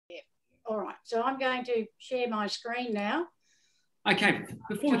All right, so I'm going to share my screen now. Okay,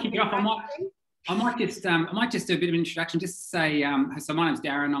 before we kick it off, I might just do a bit of an introduction. Just to say, so my name's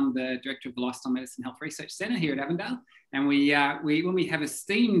Darren. I'm the director of the Lifestyle Medicine Health Research Centre here at Avondale, and when we have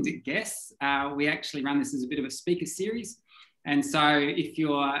esteemed guests, we actually run this as a bit of a speaker series. And so, if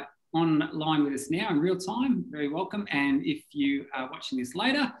you're online with us now in real time, very welcome. And if you are watching this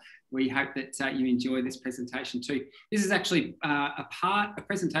later, we hope that you enjoy this presentation too. This is actually a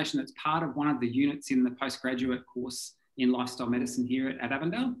presentation that's part of one of the units in the postgraduate course in lifestyle medicine here at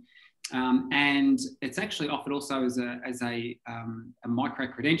Avondale. And it's actually offered also as a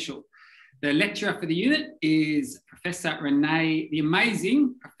micro-credential. The lecturer for the unit is Professor Renee, the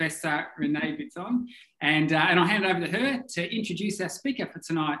amazing Professor Renee Bitton, and I'll hand it over to her to introduce our speaker for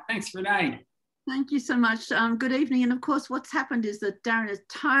tonight. Thanks, Renee. Thank you so much. Good evening. And of course, what's happened is that Darren has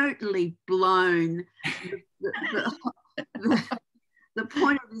totally blown the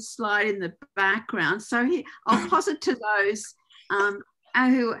point of this slide in the background. So I'll pause it to those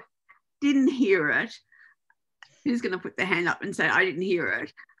who didn't hear it. Who's going to put their hand up and say, I didn't hear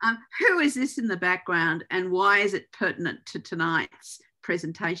it? Who is this in the background, and why is it pertinent to tonight's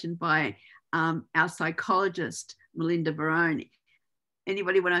presentation by our psychologist, Melinda Barone?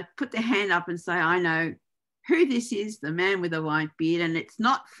 Anybody want to put their hand up and say, I know who this is, the man with a white beard, and it's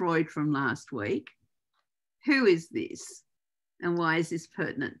not Freud from last week. Who is this, and why is this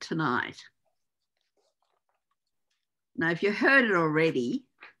pertinent tonight? Now, if you heard it already,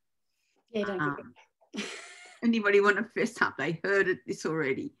 yeah, don't anybody want to fess up? They heard this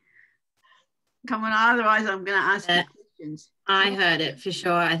already. Come on, otherwise I'm going to ask you questions. I heard it for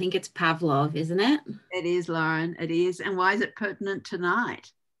sure. I think it's Pavlov, isn't it? It is, Lauren. It is. And why is it pertinent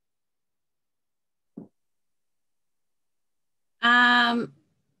tonight? I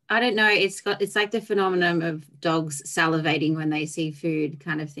don't know. It's like the phenomenon of dogs salivating when they see food,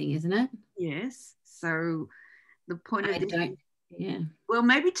 kind of thing, isn't it? Yes. So the point of this, yeah. Well,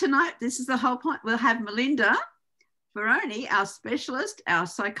 maybe tonight this is the whole point. We'll have Melinda Barone, our specialist, our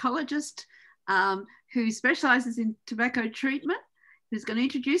psychologist, who specialises in tobacco treatment, who's going to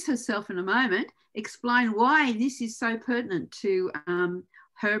introduce herself in a moment, explain why this is so pertinent to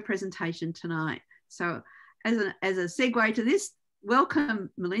her presentation tonight. So as a segue to this, welcome,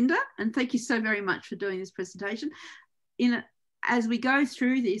 Melinda, and thank you so very much for doing this presentation. As we go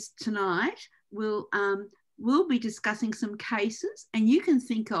through this tonight, we'll be discussing some cases, and you can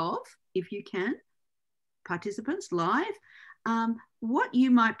think of, if you can, participants live, what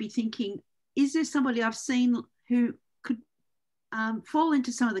you might be thinking. Is there somebody I've seen who could fall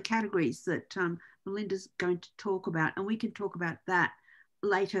into some of the categories that Melinda's going to talk about, and we can talk about that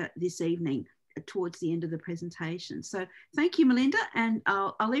later this evening towards the end of the presentation. So thank you, Melinda, and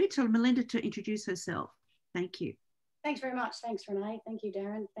I'll leave it to Melinda to introduce herself. Thank you. Thanks very much. Thanks, Renee. Thank you,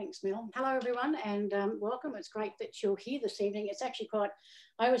 Darren. Thanks, Mel. Hello, everyone, and welcome. It's great that you're here this evening. It's actually I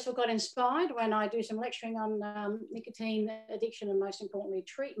always feel quite inspired when I do some lecturing on nicotine addiction and, most importantly,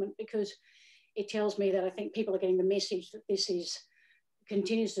 treatment, because it tells me that I think people are getting the message that this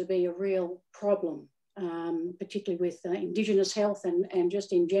continues to be a real problem, particularly with Indigenous health and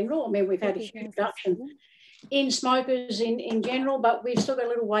just in general. I mean, we've had a huge reduction in smokers in general, but we've still got a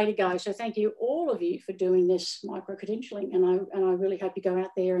little way to go. So thank you, all of you, for doing this micro-credentialing, and I really hope you go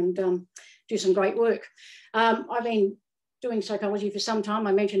out there and do some great work. I've been doing psychology for some time.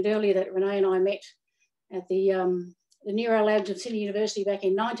 I mentioned earlier that Renee and I met at the Neuro Labs of Sydney University back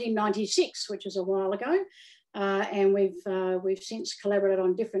in 1996, which is a while ago, and we've since collaborated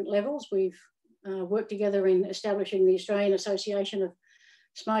on different levels. We've worked together in establishing the Australian Association of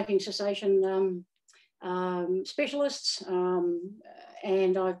Smoking Cessation specialists,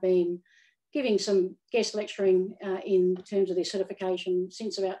 and I've been giving some guest lecturing in terms of their certification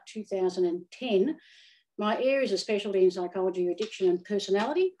since about 2010. My areas of specialty in psychology are addiction and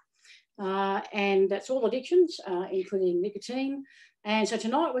personality, and that's all addictions, including nicotine. And so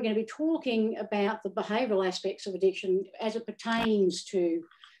tonight we're going to be talking about the behavioural aspects of addiction as it pertains to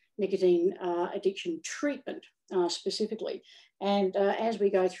nicotine addiction treatment specifically. And as we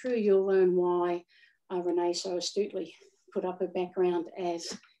go through, you'll learn why Renee so astutely put up her background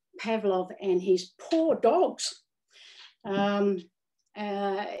as Pavlov and his poor dogs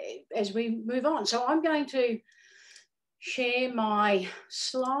as we move on. So I'm going to share my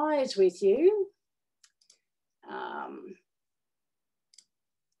slides with you.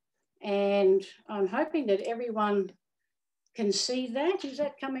 And I'm hoping that everyone can see that. Is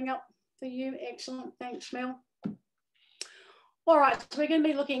that coming up for you? Excellent. Thanks, Mel. All right, so we're going to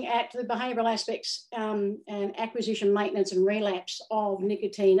be looking at the behavioural aspects and acquisition, maintenance and relapse of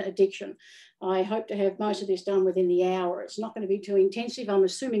nicotine addiction. I hope to have most of this done within the hour. It's not going to be too intensive. I'm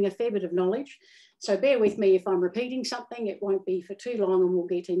assuming a fair bit of knowledge. So bear with me if I'm repeating something. It won't be for too long and we'll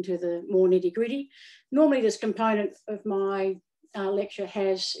get into the more nitty-gritty. Normally this component of my lecture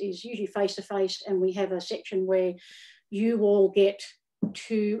is usually face-to-face, and we have a section where you all get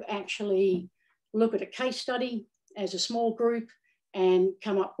to actually look at a case study as a small group and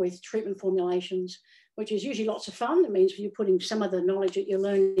come up with treatment formulations, which is usually lots of fun. It means you're putting some of the knowledge that you're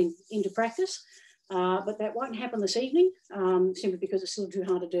learning into practice, but that won't happen this evening simply because it's still too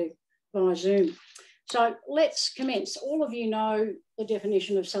hard to do via Zoom. So let's commence. All of you know the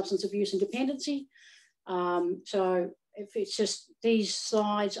definition of substance abuse and dependency. So if it's just, these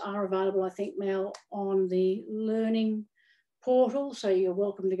slides are available, I think, Mel, on the learning portal, so you're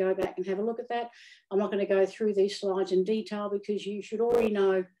welcome to go back and have a look at that. I'm not going to go through these slides in detail because you should already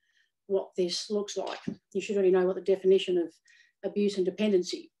know what this looks like. You should already know what the definition of abuse and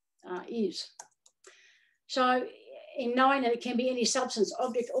dependency is. So in knowing that it can be any substance,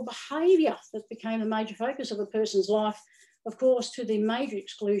 object or behaviour that became a major focus of a person's life, of course, to the major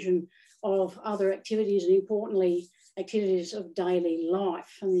exclusion of other activities and, importantly, activities of daily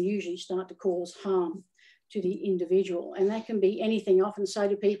life, and they usually start to cause harm to the individual. And that can be anything. I often say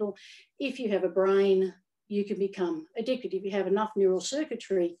to people, if you have a brain, you can become addicted. If you have enough neural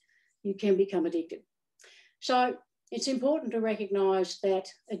circuitry, you can become addicted. So it's important to recognise that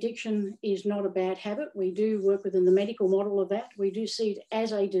addiction is not a bad habit. We do work within the medical model of that. We do see it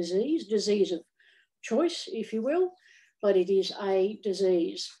as a disease of choice, if you will, but it is a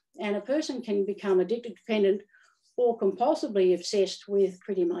disease. And a person can become addicted, dependent, or compulsively obsessed with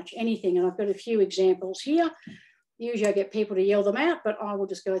pretty much anything. And I've got a few examples here. Usually I get people to yell them out, but I will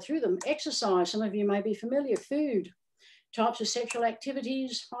just go through them. Exercise, some of you may be familiar. Food, types of sexual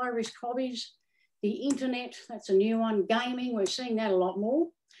activities, high-risk hobbies. The internet, that's a new one. Gaming, we're seeing that a lot more.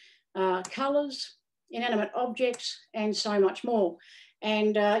 Colours, inanimate objects, and so much more.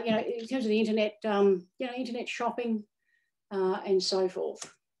 And, you know, in terms of the internet, you know, internet shopping and so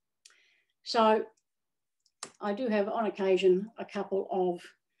forth. So I do have, on occasion, a couple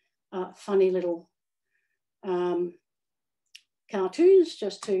of funny little cartoons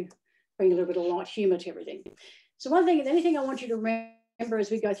just to bring a little bit of light humour to everything. So anything I want you to remember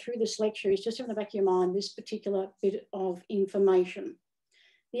as we go through this lecture is just in the back of your mind this particular bit of information.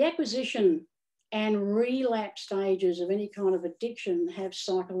 The acquisition and relapse stages of any kind of addiction have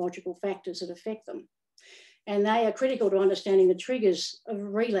psychological factors that affect them. And they are critical to understanding the triggers of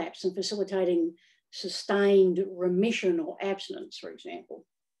relapse and facilitating sustained remission or abstinence, for example.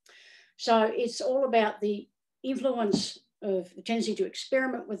 So it's all about the influence of the tendency to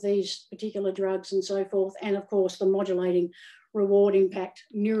experiment with these particular drugs and so forth, and of course the modulating reward impact,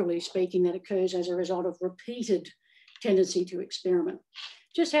 neurally speaking, that occurs as a result of repeated tendency to experiment.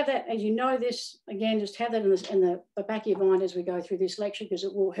 Just have that, as you know this, again, just have that in the back of your mind as we go through this lecture, because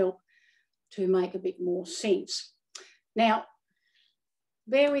it will help to make a bit more sense. Now,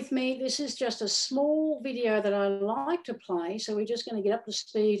 bear with me, this is just a small video that I like to play, so we're just going to get up to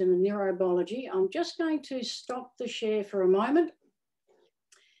speed in the neurobiology. I'm just going to stop the share for a moment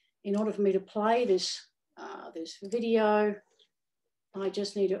in order for me to play this, this video. I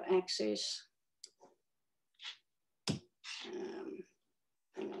just need to access, hang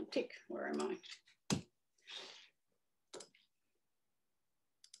on, tick, where am I?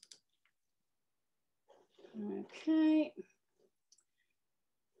 Okay.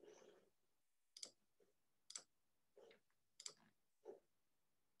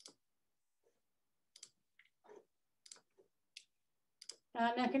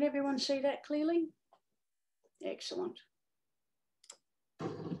 Now, can everyone see that clearly? Excellent.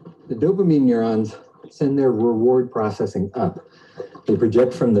 The dopamine neurons send their reward processing up. They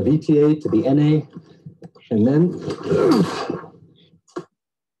project from the VTA to the NA, and then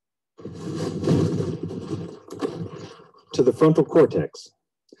to the frontal cortex.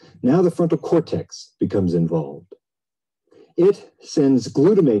 Now the frontal cortex becomes involved. It sends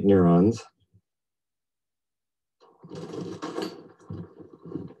glutamate neurons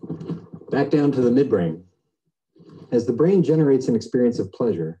back down to the midbrain. As the brain generates an experience of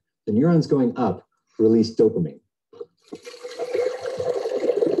pleasure, the neurons going up release dopamine.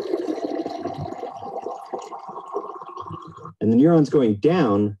 And the neurons going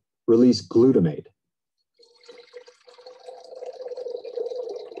down release glutamate.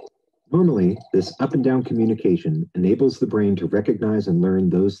 Normally, this up and down communication enables the brain to recognize and learn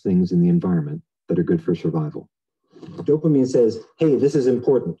those things in the environment that are good for survival. Dopamine says, hey, this is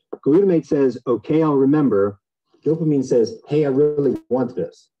important. Glutamate says, okay, I'll remember. Dopamine says, hey, I really want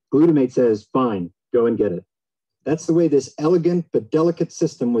this. Glutamate says, fine, go and get it. That's the way this elegant but delicate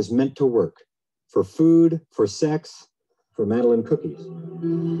system was meant to work. For food, for sex, for Madeline cookies.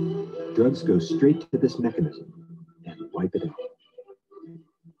 Drugs go straight to this mechanism and wipe it out.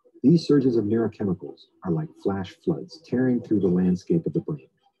 These surges of neurochemicals are like flash floods tearing through the landscape of the brain.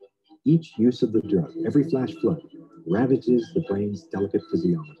 Each use of the drug, every flash flood, ravages the brain's delicate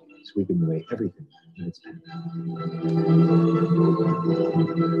physiology, sweeping away everything in its path.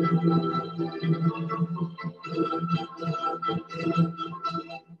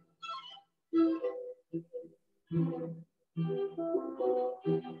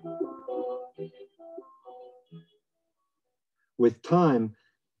 With time,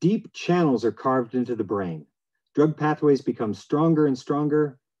 deep channels are carved into the brain. Drug pathways become stronger and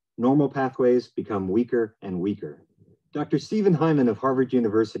stronger. Normal pathways become weaker and weaker. Dr. Stephen Hyman of Harvard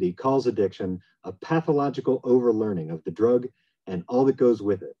University calls addiction a pathological overlearning of the drug and all that goes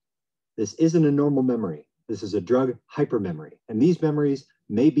with it. This isn't a normal memory. This is a drug hypermemory, and these memories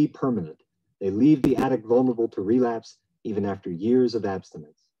may be permanent. They leave the addict vulnerable to relapse even after years of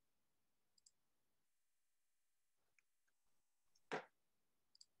abstinence.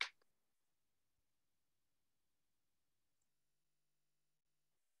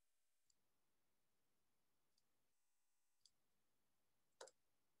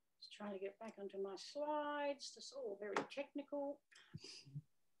 Trying to get back onto my slides. This is all very technical.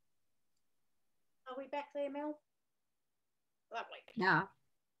 Are we back there, Mel? Lovely. Yeah.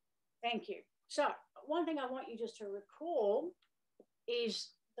 Thank you. So one thing I want you just to recall is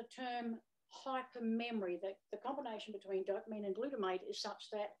the term hypermemory. The combination between dopamine and glutamate is such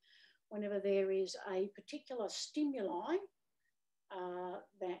that whenever there is a particular stimuli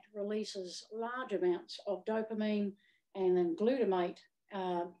that releases large amounts of dopamine, and then glutamate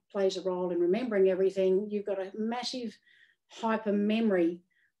plays a role in remembering everything, you've got a massive hypermemory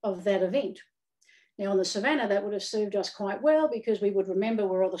of that event. Now, on the savannah, that would have served us quite well because we would remember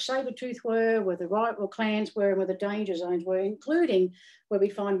where all the saber-tooth were, where the rival clans were, and where the danger zones were, including where we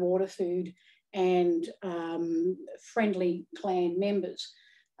find water, food, and friendly clan members.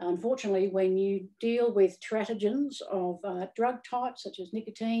 Unfortunately, when you deal with teratogens of drug types, such as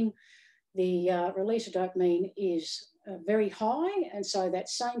nicotine, the release of dopamine is very high, and so that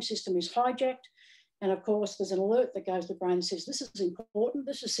same system is hijacked. And of course, there's an alert that goes to the brain and says, this is important,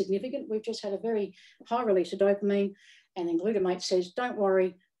 this is significant, we've just had a very high release of dopamine. And then glutamate says, don't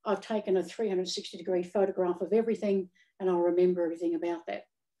worry, I've taken a 360-degree photograph of everything and I'll remember everything about that.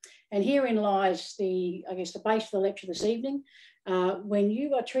 And herein lies the, I guess, the base of the lecture this evening. When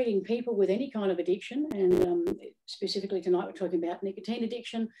you are treating people with any kind of addiction, and specifically tonight we're talking about nicotine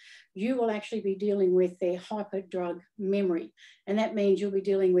addiction, you will actually be dealing with their hyperdrug memory. And that means you'll be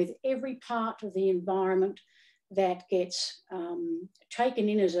dealing with every part of the environment that gets taken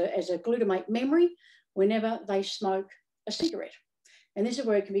in as a glutamate memory whenever they smoke a cigarette. And this is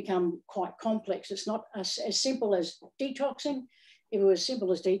where it can become quite complex. It's not as simple as detoxing. If it was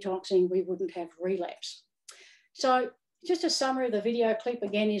simple as detoxing, we wouldn't have relapse. So just a summary of the video clip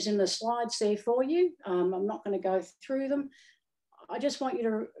again is in the slides there for you. I'm not going to go through them. I just want you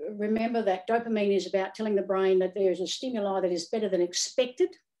to remember that dopamine is about telling the brain that there's a stimuli that is better than expected.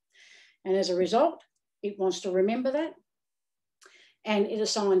 And as a result, it wants to remember that. And it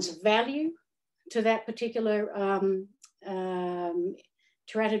assigns value to that particular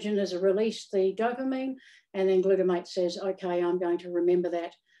teratogen as a release, the dopamine. And then glutamate says, okay, I'm going to remember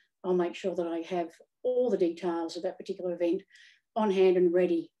that. I'll make sure that I have all the details of that particular event on hand and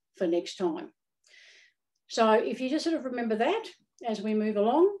ready for next time. So if you just sort of remember that as we move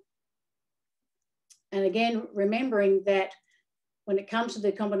along, and again, remembering that when it comes to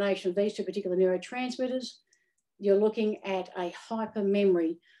the combination of these two particular neurotransmitters, you're looking at a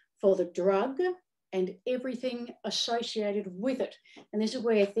hypermemory for the drug and everything associated with it. And this is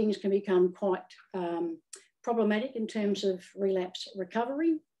where things can become quite problematic in terms of relapse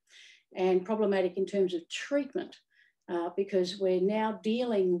recovery and problematic in terms of treatment because we're now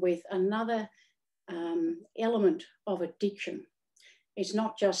dealing with another element of addiction. It's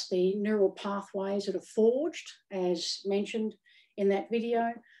not just the neural pathways that are forged, as mentioned in that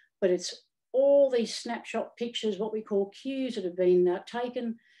video, but it's all these snapshot pictures, what we call cues that have been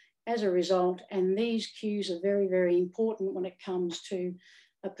taken as a result. And these cues are very, very important when it comes to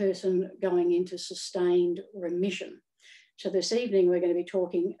a person going into sustained remission. So this evening, we're going to be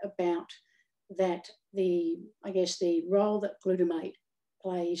talking about that, I guess, the role that glutamate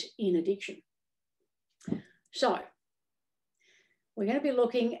plays in addiction. So we're going to be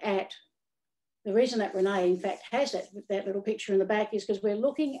looking at the reason that Renee, in fact, has that little picture in the back is because we're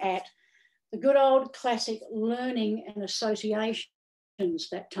looking at the good old classic learning and associations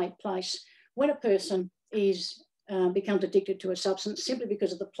that take place when a person becomes addicted to a substance simply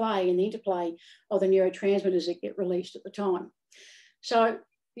because of the play and the interplay of the neurotransmitters that get released at the time. So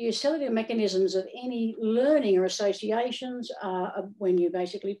the cellular mechanisms of any learning or associations are when you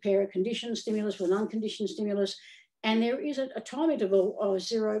basically pair a conditioned stimulus with an unconditioned stimulus, and there is a time interval of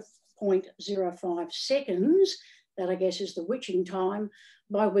 0.05 seconds that I guess is the witching time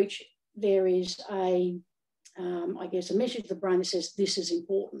by which there is I guess a message to the brain that says this is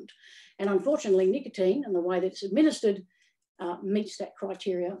important. And unfortunately, nicotine and the way that it's administered meets that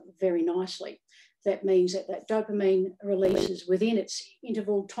criteria very nicely. That means that that dopamine releases within its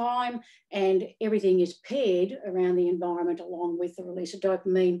interval time, and everything is paired around the environment along with the release of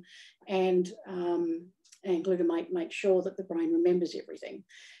dopamine, and glutamate makes sure that the brain remembers everything.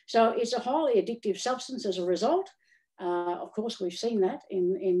 So it's a highly addictive substance as a result. Of course, we've seen that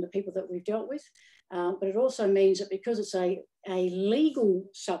in the people that we've dealt with, but it also means that because it's a legal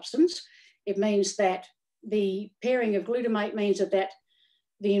substance, it means that the pairing of glutamate means that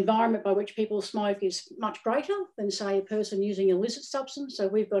the environment by which people smoke is much greater than, say, a person using illicit substance. So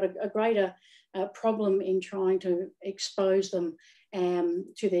we've got a greater problem in trying to expose them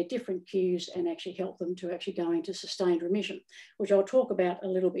to their different cues and actually help them to actually go into sustained remission, which I'll talk about a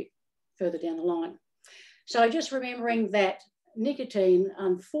little bit further down the line. So just remembering that nicotine,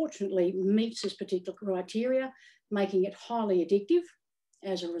 unfortunately, meets this particular criteria, making it highly addictive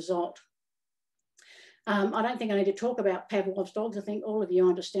as a result. I don't think I need to talk about Pavlov's dogs. I think all of you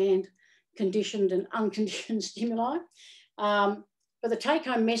understand conditioned and unconditioned stimuli. But the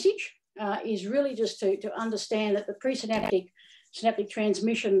take-home message is really just to understand that the synaptic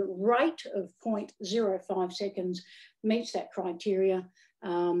transmission rate of 0.05 seconds meets that criteria,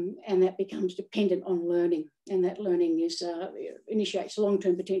 and that becomes dependent on learning. And that learning initiates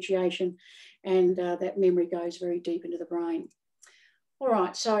long-term potentiation, and that memory goes very deep into the brain. All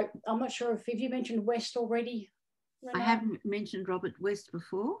right, so I'm not sure if you mentioned West already, Renee? I haven't mentioned Robert West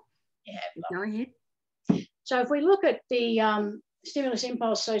before. Yeah. Go ahead. So if we look at the stimulus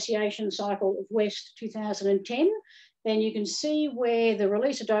impulse association cycle of West 2010, then you can see where the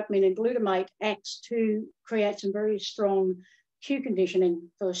release of dopamine and glutamate acts to create some very strong cue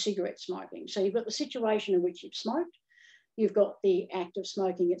conditioning for cigarette smoking. So you've got the situation in which you've smoked, you've got the act of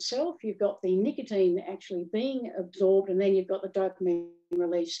smoking itself, you've got the nicotine actually being absorbed, and then you've got the dopamine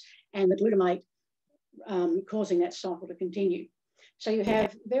release and the glutamate causing that cycle to continue. So you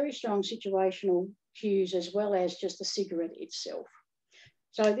have very strong situational cues as well as just the cigarette itself.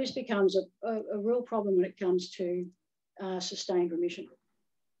 So this becomes a real problem when it comes to sustained remission.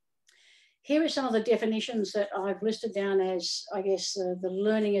 Here are some of the definitions that I've listed down as, I guess, the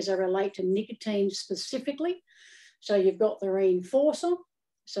learning as they relate to nicotine specifically. So you've got the reinforcer,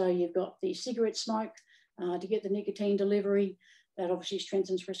 so you've got the cigarette smoke to get the nicotine delivery. That obviously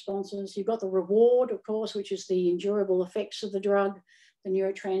strengthens responses. You've got the reward, of course, which is the endurable effects of the drug, the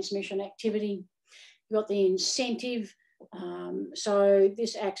neurotransmission activity. You've got the incentive. So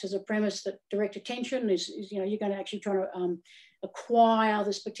this acts as a premise that direct attention is you're going to actually try to acquire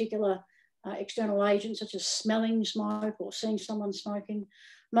this particular external agent, such as smelling smoke or seeing someone smoking.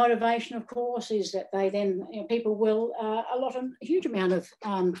 Motivation, of course, is that they then, people will allot a huge amount of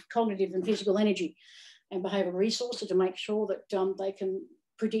cognitive and physical energy and behavioural resources to make sure that they can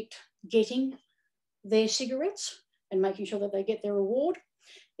predict getting their cigarettes and making sure that they get their reward,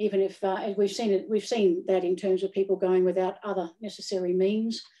 even if as we've seen that in terms of people going without other necessary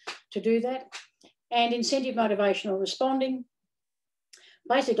means to do that. And incentive motivational responding,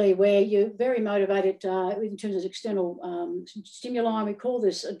 basically where you're very motivated in terms of external stimuli. We call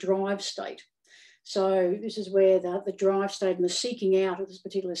this a drive state. So this is where the drive state and the seeking out of this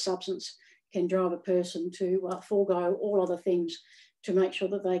particular substance can drive a person to forego all other things to make sure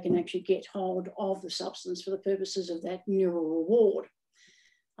that they can actually get hold of the substance for the purposes of that neural reward.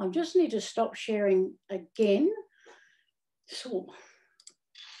 I just need to stop sharing again. So,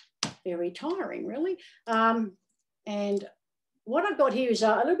 very tiring, really. And what I've got here is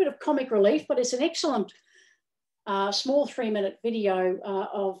a little bit of comic relief, but it's an excellent small 3-minute video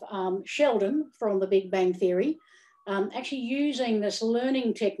of Sheldon from The Big Bang Theory, actually using this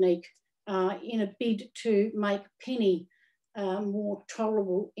learning technique in a bid to make Penny a more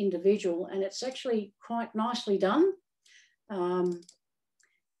tolerable individual. And it's actually quite nicely done.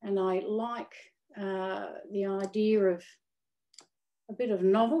 And I like the idea of a bit of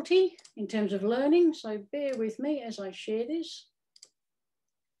novelty in terms of learning. So bear with me as I share this.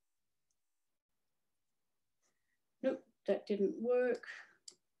 Nope, that didn't work.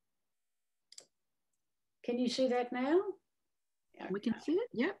 Can you see that now? We can see it,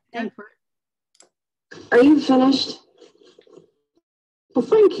 yep. Thank Are you finished? Well,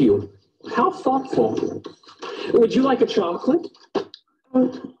 thank you. How thoughtful. Would you like a chocolate?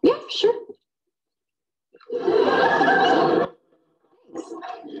 Yeah, sure.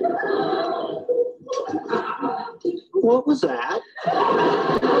 What was that?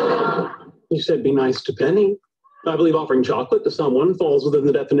 You said be nice to Penny. I believe offering chocolate to someone falls within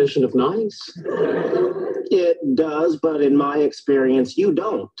the definition of nice. It does, but in my experience, you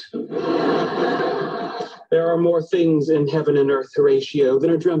don't. There are more things in heaven and earth, Horatio, than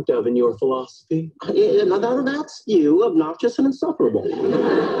are dreamt of in your philosophy. Yeah, now that's you, obnoxious and insufferable.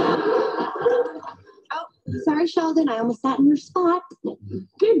 Oh, sorry, Sheldon. I almost sat in your spot.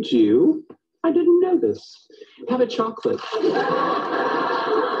 Did you? I didn't notice. Have a chocolate.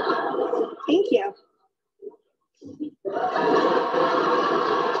 Thank you.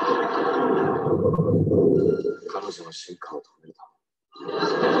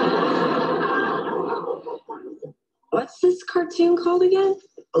 What's this cartoon called again?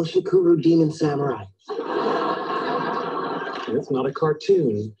 Oshikuru Demon Samurai. It's not a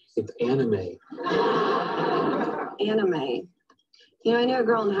cartoon. It's anime. Anime. You know, I knew a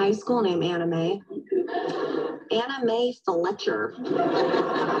girl in high school named Anime. Anime Fletcher.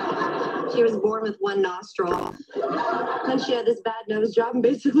 She was born with one nostril. And she had this bad nose job and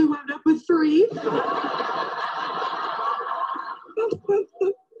basically wound up with 3.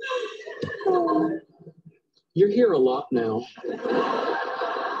 You're here a lot now.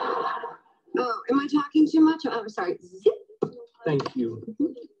 Oh, am I talking too much? Oh, sorry. Zip. Thank you.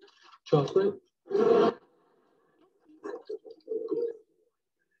 Chocolate?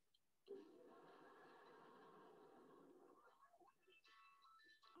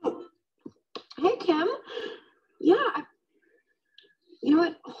 Hey, Kim. Yeah. You know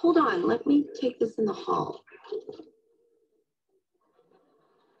what? Hold on. Let me take this in the hall.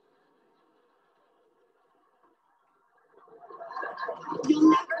 You'll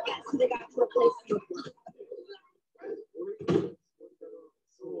never guess who they got to replace you.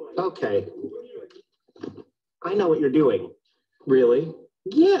 Okay. I know what you're doing. Really?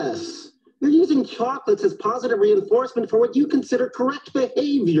 Yes. You're using chocolates as positive reinforcement for what you consider correct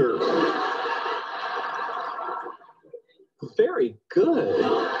behavior. Very good.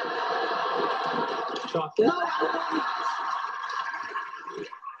 Chocolate?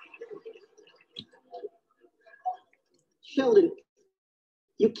 Sheldon,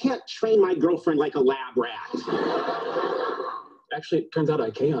 you can't train my girlfriend like a lab rat. Actually, it turns out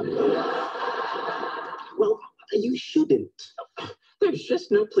I can. Well, you shouldn't. There's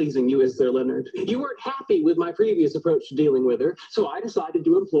just no pleasing you, is there, Leonard? You weren't happy with my previous approach to dealing with her, so I decided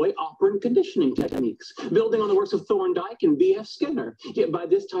to employ operant conditioning techniques, building on the works of Thorndike and B.F. Skinner. Yet by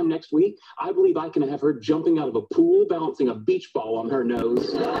this time next week, I believe I can have her jumping out of a pool, balancing a beach ball on her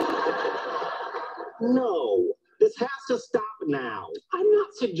nose. No, this has to stop now. I'm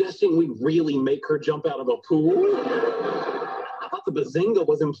not suggesting we really make her jump out of a pool. I thought the bazinga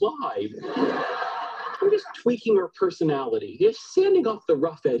was implied. We're just tweaking her personality. You're sanding off the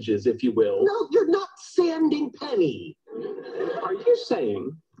rough edges, if you will. No, you're not sanding Penny. Are you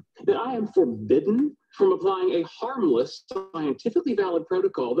saying that I am forbidden from applying a harmless, scientifically valid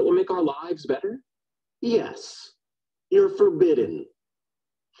protocol that will make our lives better? Yes, you're forbidden.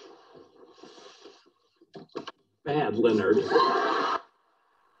 Bad, Leonard.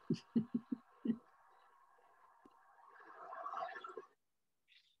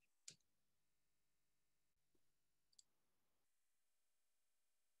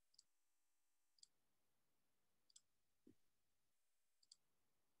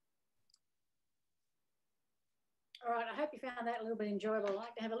 All right, I hope you found that a little bit enjoyable. I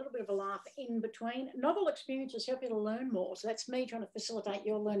like to have a little bit of a laugh in between. Novel experiences help you to learn more. So that's me trying to facilitate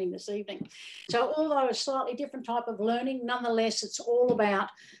your learning this evening. So although a slightly different type of learning, nonetheless, it's all about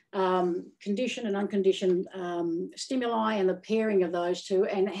conditioned and unconditioned stimuli and the pairing of those two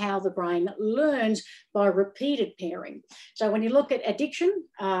and how the brain learns by repeated pairing. So when you look at addiction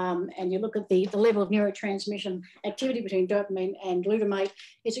and you look at the level of neurotransmission activity between dopamine and glutamate,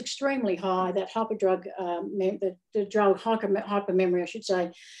 it's extremely high. That hyperdrug, the drug hypermemory, I should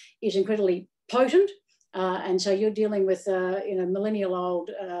say, is incredibly potent. And so you're dealing with,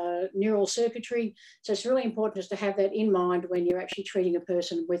 millennial-old neural circuitry. So it's really important just to have that in mind when you're actually treating a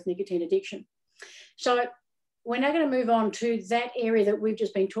person with nicotine addiction. So we're now going to move on to that area that we've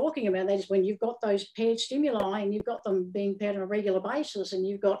just been talking about. That is when you've got those paired stimuli and you've got them being paired on a regular basis and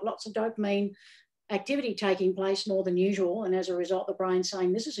you've got lots of dopamine activity taking place more than usual. And as a result, the brain's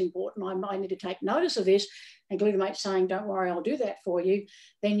saying, this is important. I need to take notice of this. And glutamate saying, don't worry, I'll do that for you.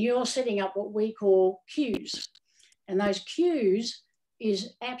 Then you're setting up what we call cues. And those cues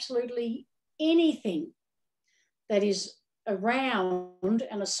is absolutely anything that is around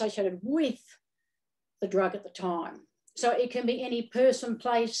and associated with the drug at the time. So it can be any person,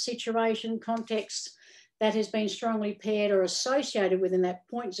 place, situation, context that has been strongly paired or associated within that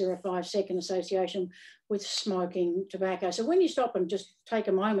 0.05 second association with smoking tobacco. So when you stop and just take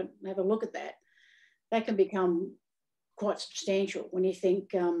a moment and have a look at that, that can become quite substantial when you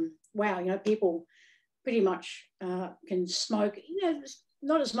think, wow, you know, people pretty much can smoke, you know,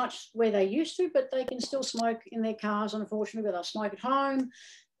 not as much where they used to, but they can still smoke in their cars, unfortunately, but they'll smoke at home.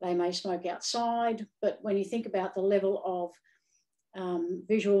 They may smoke outside, but when you think about the level of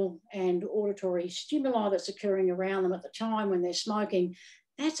visual and auditory stimuli that's occurring around them at the time when they're smoking,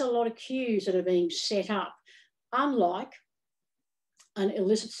 that's a lot of cues that are being set up, unlike an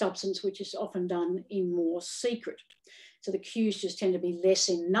illicit substance, which is often done in more secret. So the cues just tend to be less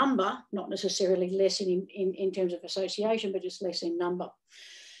in number, not necessarily less in terms of association, but just less in number.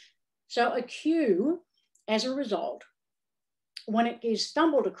 So a cue, as a result, when it is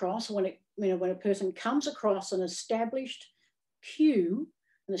stumbled across, when a person comes across an established cue,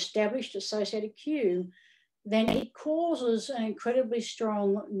 an established associated cue, then it causes an incredibly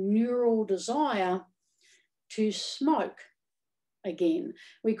strong neural desire to smoke again.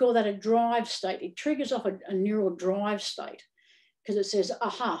 We call that a drive state. It triggers off a neural drive state because it says,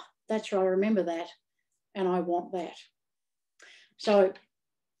 aha, that's right, I remember that, and I want that. So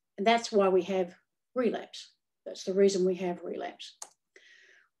that's why we have relapse. That's the reason we have relapse.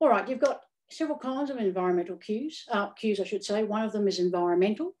 All right, you've got several kinds of environmental cues, I should say. One of them is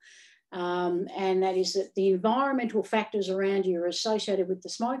environmental, and that is that the environmental factors around you are associated with the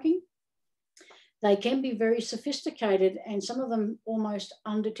smoking. They can be very sophisticated and some of them almost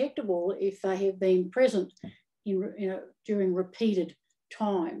undetectable if they have been present during repeated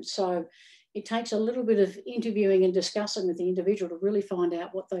times. So it takes a little bit of interviewing and discussing with the individual to really find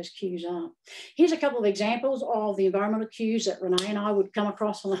out what those cues are. Here's a couple of examples of the environmental cues that Renee and I would come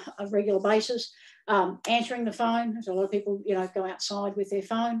across on a regular basis. Answering the phone. There's a lot of people, you know, go outside with their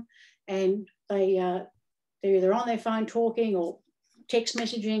phone and they're either on their phone talking or text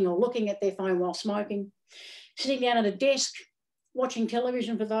messaging or looking at their phone while smoking. Sitting down at a desk, watching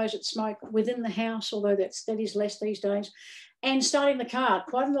television for those that smoke within the house, although that is less these days. And starting the car,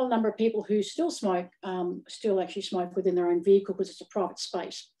 quite a number of people who still smoke, still actually smoke within their own vehicle because it's a private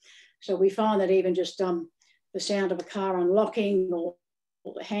space. So we find that even just the sound of a car unlocking or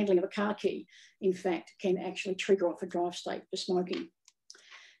the handling of a car key, in fact, can actually trigger off a drive state for smoking.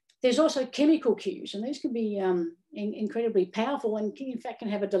 There's also chemical cues, and these can be incredibly powerful and in fact can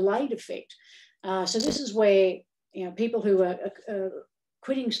have a delayed effect. So this is where, you know, people who are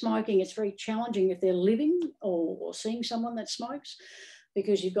quitting smoking, it's very challenging if they're living or seeing someone that smokes,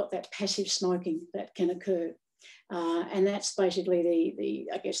 because you've got that passive smoking that can occur. And that's basically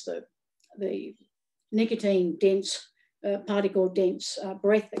the nicotine dense, particle dense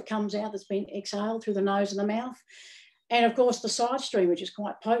breath that comes out that's been exhaled through the nose and the mouth. And of course the side stream, which is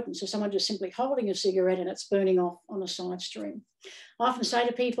quite potent. So someone just simply holding a cigarette and it's burning off on a side stream. I often say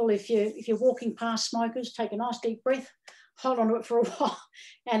to people, if you're walking past smokers, take a nice deep breath, hold on to it for a while,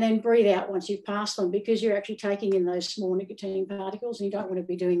 and then breathe out once you've passed them, because you're actually taking in those small nicotine particles and you don't want to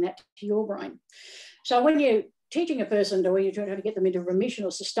be doing that to your brain. So when you're teaching a person or you're trying to get them into remission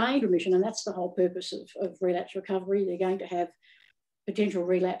or sustained remission, and that's the whole purpose of relapse recovery, they're going to have potential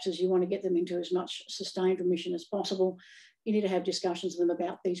relapses, you want to get them into as much sustained remission as possible. You need to have discussions with them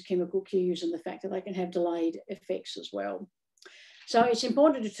about these chemical cues and the fact that they can have delayed effects as well. So it's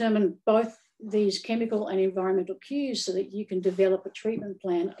important to determine both these chemical and environmental cues so that you can develop a treatment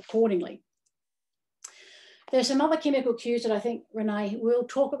plan accordingly. There's some other chemical cues that I think Renee will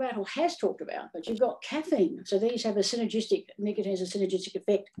talk about or has talked about, but you've got caffeine. So these have a synergistic, nicotine has a synergistic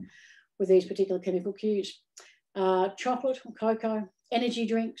effect with these particular chemical cues. Chocolate, cocoa, energy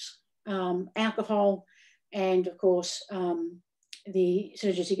drinks, alcohol, and of course, the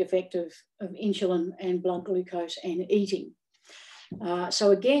synergistic effect of insulin and blood glucose and eating.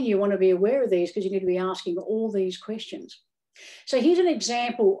 So again, you want to be aware of these because you need to be asking all these questions. So here's an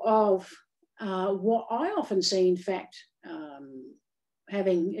example of what I often see, in fact,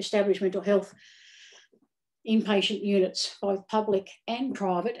 having established mental health inpatient units, both public and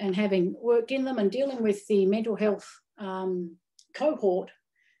private, and having worked in them and dealing with the mental health cohort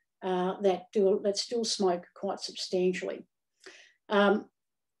that still smoke quite substantially.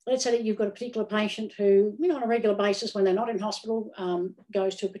 Let's say that you've got a particular patient who, you know, on a regular basis, when they're not in hospital,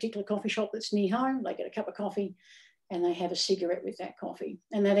 goes to a particular coffee shop that's near home, they get a cup of coffee and they have a cigarette with that coffee,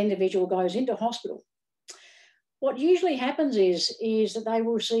 and that individual goes into hospital. What usually happens is that they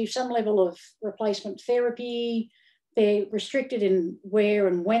will receive some level of replacement therapy, they're restricted in where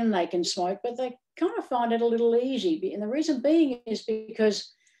and when they can smoke, but they kind of find it a little easy. And the reason being is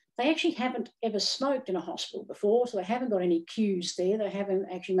because they actually haven't ever smoked in a hospital before, so they haven't got any cues there. They haven't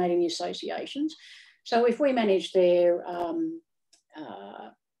actually made any associations. So if we manage their,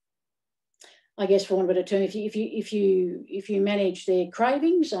 I guess for one better term, if you manage their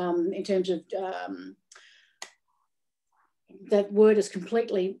cravings in terms of that word is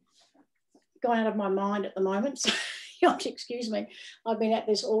completely gone out of my mind at the moment. So you have to excuse me. I've been at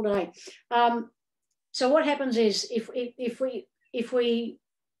this all day. So what happens is if we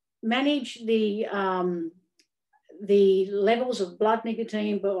manage the levels of blood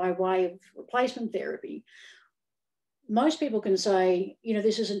nicotine by way of replacement therapy, most people can say, you know,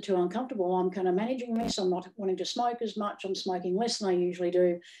 this isn't too uncomfortable. I'm kind of managing this. I'm not wanting to smoke as much. I'm smoking less than I usually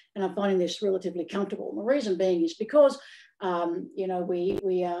do. And I'm finding this relatively comfortable. And the reason being is because, you know,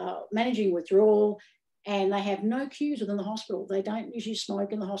 we are managing withdrawal and they have no cues within the hospital. They don't usually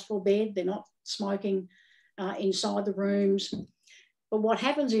smoke in the hospital bed. They're not smoking inside the rooms. But what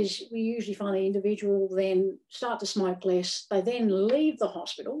happens is we usually find the individual then start to smoke less. They then leave the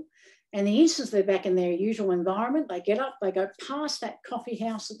hospital. And the instant they're back in their usual environment, they get up, they go past that coffee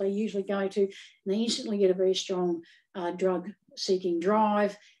house that they usually go to, and they instantly get a very strong drug-seeking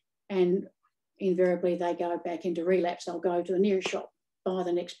drive, and invariably they go back into relapse. They'll go to the nearest shop, buy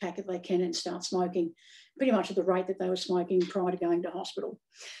the next packet they can, and start smoking pretty much at the rate that they were smoking prior to going to hospital.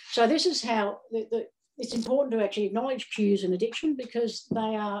 So this is how it's important to actually acknowledge cues in addiction, because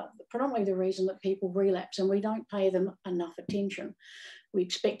they are predominantly the reason that people relapse, and we don't pay them enough attention. We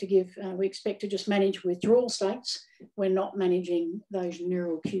expect to just manage withdrawal states. We're not managing those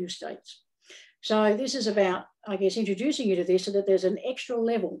neural cue states. So this is about, I guess, introducing you to this so that there's an extra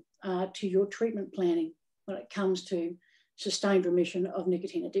level to your treatment planning when it comes to sustained remission of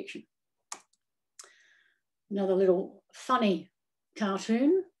nicotine addiction. Another little funny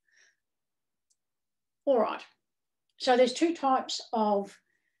cartoon. All right. So there's two types of,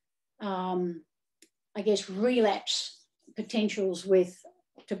 I guess, relapse potentials with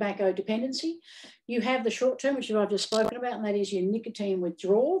tobacco dependency. You have the short term, which I've just spoken about, and that is your nicotine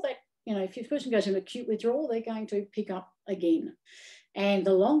withdrawal. That, you know, if a person goes into acute withdrawal, they're going to pick up again. And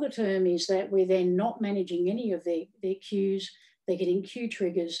the longer term is that we're then not managing any of their cues. They're getting cue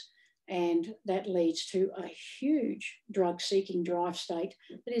triggers, and that leads to a huge drug-seeking drive state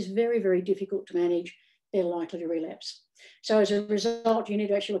that is very, very difficult to manage. They're likely to relapse. So as a result, you need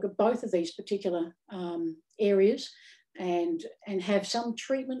to actually look at both of these particular areas and have some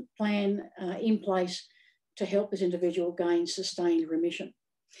treatment plan in place to help this individual gain sustained remission.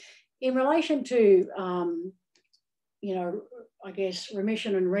 In relation to, you know, I guess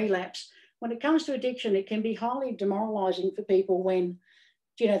remission and relapse, when it comes to addiction, it can be highly demoralizing for people when,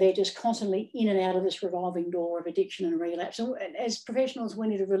 you know, they're just constantly in and out of this revolving door of addiction and relapse. And as professionals, we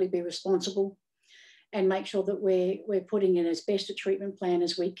need to really be responsible and make sure that we're putting in as best a treatment plan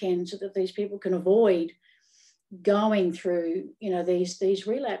as we can so that these people can avoid going through, you know, these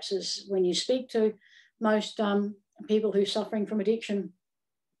relapses. When you speak to most people who are suffering from addiction,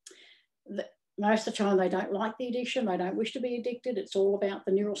 most of the time they don't like the addiction, they don't wish to be addicted. It's all about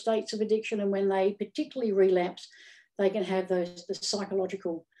the neural states of addiction, and when they particularly relapse, they can have the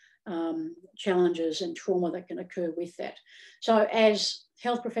psychological challenges and trauma that can occur with that. So as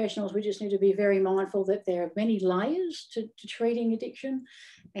health professionals, we just need to be very mindful that there are many layers to treating addiction,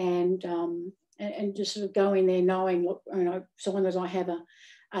 and just sort of go in there knowing, look, you know, so long as I have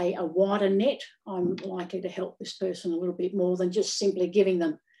a wider net, I'm likely to help this person a little bit more than just simply giving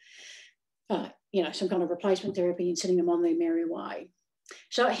them, you know, some kind of replacement therapy and sending them on their merry way.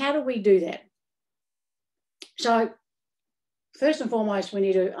 So how do we do that? So first and foremost, we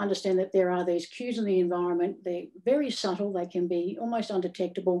need to understand that there are these cues in the environment. They're very subtle. They can be almost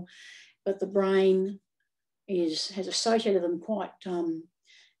undetectable, but the brain has associated them quite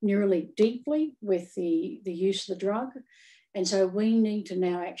neurally deeply with the use of the drug. And so we need to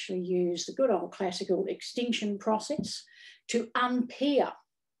now actually use the good old classical extinction process to unpair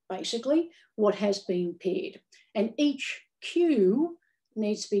basically what has been paired. And each cue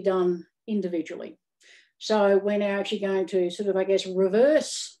needs to be done individually. So we're now actually going to sort of, I guess,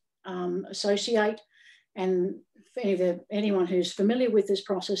 reverse associate. And for anyone who's familiar with this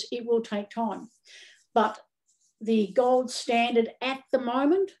process, it will take time. But the gold standard at the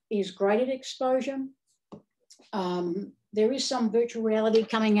moment is graded exposure. There is some virtual reality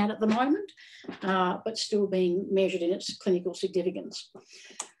coming out at the moment, but still being measured in its clinical significance.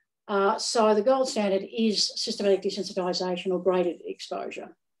 So the gold standard is systematic desensitization or graded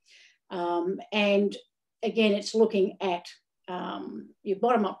exposure. And again, it's looking at your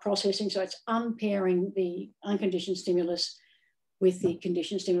bottom-up processing, so it's unpairing the unconditioned stimulus with the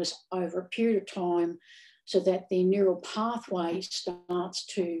conditioned stimulus over a period of time so that the neural pathway starts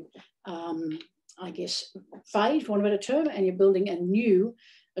to, I guess, fade, for want of a better term, and you're building a new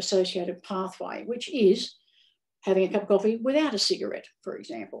associated pathway, which is having a cup of coffee without a cigarette, for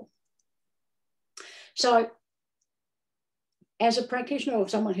example. So as a practitioner or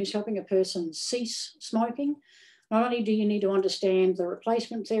someone who's helping a person cease smoking, not only do you need to understand the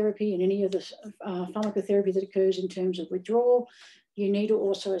replacement therapy and any of the pharmacotherapy that occurs in terms of withdrawal, you need to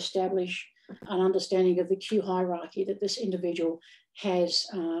also establish an understanding of the cue hierarchy that this individual has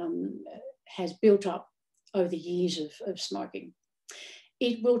built up over the years of smoking.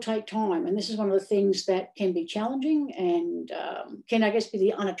 It will take time, and this is one of the things that can be challenging and can, I guess, be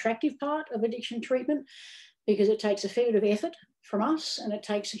the unattractive part of addiction treatment, because it takes a fair bit of effort from us and it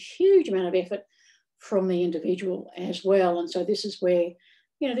takes a huge amount of effort from the individual as well. And so this is where,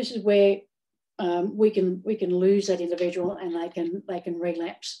 we can lose that individual and they can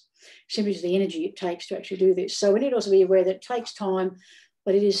relapse simply to the energy it takes to actually do this. So we need to also be aware that it takes time,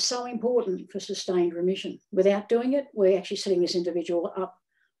 but it is so important for sustained remission. Without doing it, we're actually setting this individual up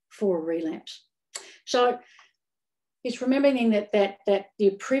for a relapse. So it's remembering that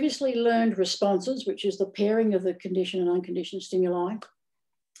the previously learned responses, which is the pairing of the conditioned and unconditioned stimuli,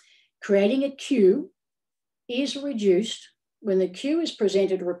 creating a cue is reduced when the cue is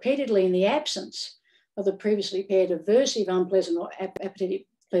presented repeatedly in the absence of the previously paired aversive, unpleasant, or appetitive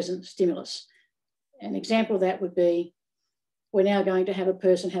pleasant stimulus. An example of that would be, we're now going to have a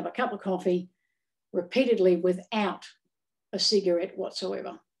person have a cup of coffee repeatedly without a cigarette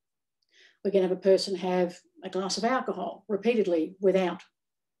whatsoever. We're going to have a person have a glass of alcohol repeatedly without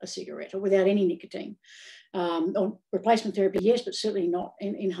a cigarette or without any nicotine. Or replacement therapy, yes, but certainly not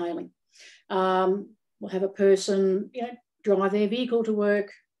inhaling. We'll have a person, drive their vehicle to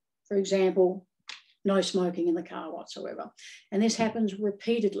work, for example, no smoking in the car whatsoever. And this happens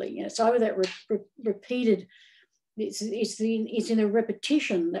repeatedly. It's over that repeated, it's in the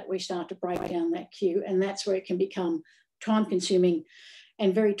repetition that we start to break down that cue, and that's where it can become time-consuming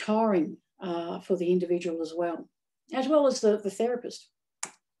and very tiring for the individual as well as the therapist.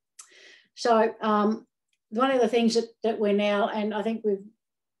 So one of the things that we're now, and I think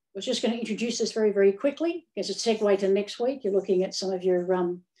was just going to introduce this very, very quickly as a segue to next week. You're looking at some of your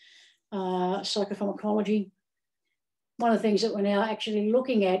psychopharmacology. One of the things that we're now actually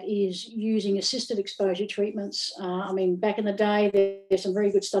looking at is using assisted exposure treatments. I mean, back in the day, there's some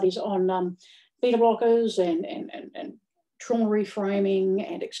very good studies on beta blockers and trauma reframing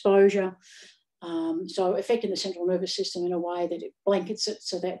and exposure. So affecting the central nervous system in a way that it blankets it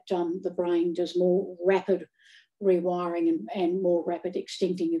so that the brain does more rapid rewiring and more rapid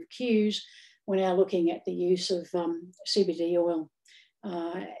extincting of cues. We're now looking at the use of CBD oil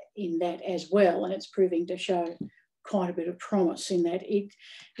in that as well, and it's proving to show quite a bit of promise in that it,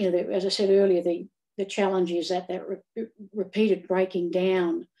 as I said earlier, the challenge is that repeated breaking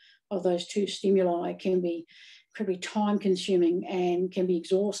down of those two stimuli can be time consuming and can be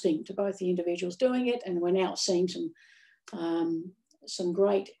exhausting to both the individuals doing it. And we're now seeing some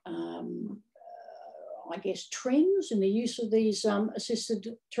great I guess, trends in the use of these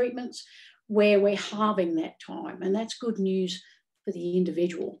assisted treatments where we're halving that time. And that's good news for the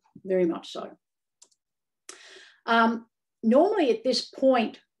individual, very much so. Normally at this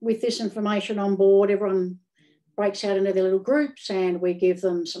point, with this information on board, everyone breaks out into their little groups and we give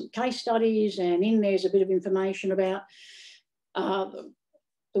them some case studies, and in there's a bit of information about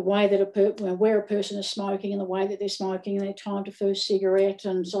the way that where a person is smoking and the way that they're smoking and their time to first cigarette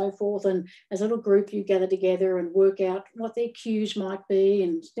and so forth. And as a little group, you gather together and work out what their cues might be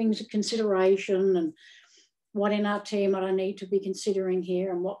and things of consideration and what NRT might I need to be considering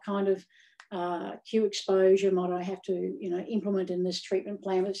here and what kind of cue exposure might I have to implement in this treatment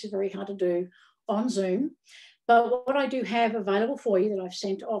plan, which is very hard to do on Zoom. But what I do have available for you that I've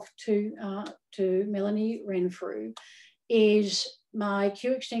sent off to Melanie Renfrew is my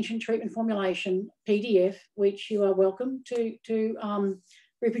Cue Extension Treatment Formulation PDF, which you are welcome to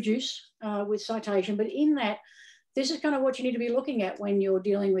reproduce with citation. But in that, this is kind of what you need to be looking at when you're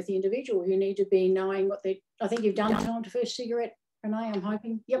dealing with the individual. You need to be knowing what I think you've done time to first cigarette, Renee, I'm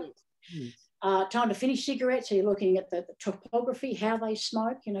hoping. Yep. Time to finish cigarettes. So you're looking at the topography, how they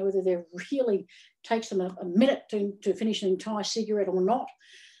smoke, whether they really takes them a minute to finish an entire cigarette or not.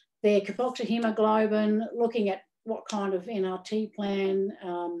 Their carboxyhemoglobin, looking at what kind of NRT plan,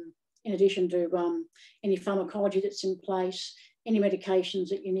 in addition to any pharmacology that's in place, any medications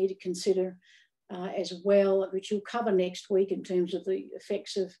that you need to consider as well, which you'll cover next week in terms of the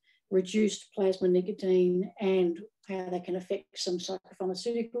effects of reduced plasma nicotine and how they can affect some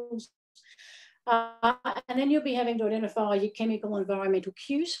psychopharmaceuticals. And then you'll be having to identify your chemical and environmental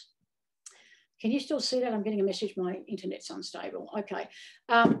cues. Can you still see that? I'm getting a message, my internet's unstable. Okay.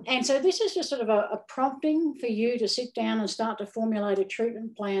 And so this is just sort of a prompting for you to sit down and start to formulate a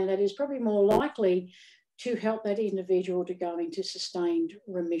treatment plan that is probably more likely to help that individual to go into sustained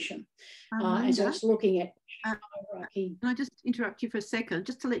remission. And so it's looking at hierarchy. Can I just interrupt you for a second,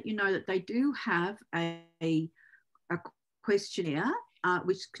 just to let you know that they do have a questionnaire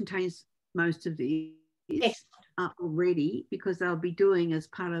which contains most of these already, because they'll be doing as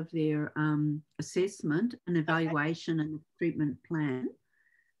part of their assessment and evaluation and treatment plan.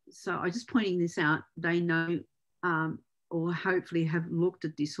 So I'm just pointing this out. They know or hopefully have looked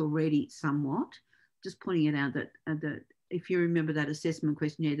at this already somewhat. Just pointing it out that if you remember that assessment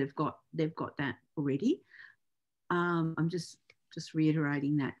questionnaire, they've got that already. I'm just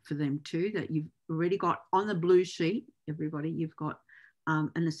reiterating that for them too, that you've already got on the blue sheet, everybody, you've got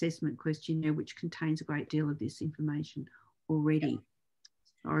an assessment questionnaire which contains a great deal of this information already. Yeah.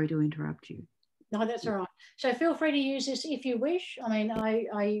 Sorry to interrupt you. No, that's all right. So feel free to use this if you wish. I mean,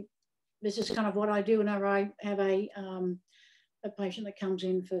 this is kind of what I do whenever I have a patient that comes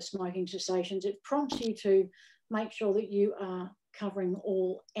in for smoking cessations. It prompts you to make sure that you are covering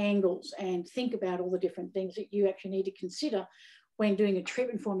all angles and think about all the different things that you actually need to consider when doing a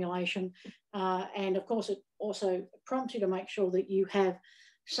treatment formulation. And of course, it also prompts you to make sure that you have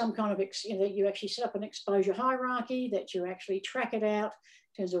some kind of, that you actually set up an exposure hierarchy, that you actually track it out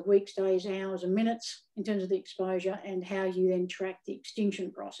in terms of weeks, days, hours, and minutes in terms of the exposure, and how you then track the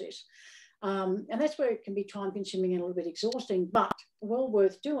extinction process. And that's where it can be time consuming and a little bit exhausting, but well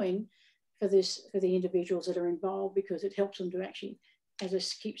worth doing for the individuals that are involved, because it helps them to actually, as I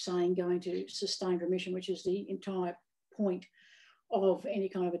keep saying, go into sustained remission, which is the entire point of any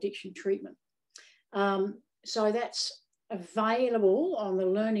kind of addiction treatment. So that's available on the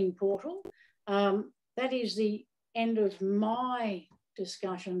learning portal. That is the end of my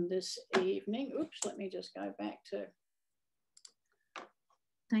discussion this evening. Oops, let me just go back to.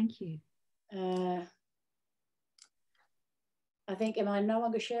 Thank you. I think, am I no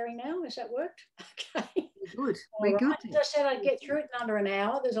longer sharing now? Has that worked? Okay. Good. We're good. As I said, I'd get through it in under an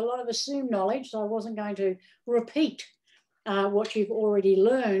hour. There's a lot of assumed knowledge, so I wasn't going to repeat what you've already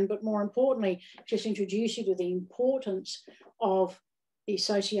learned, but more importantly, just introduce you to the importance of the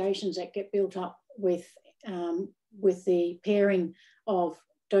associations that get built up with the pairing of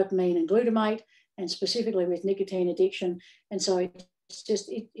dopamine and glutamate, and specifically with nicotine addiction. And so it's just,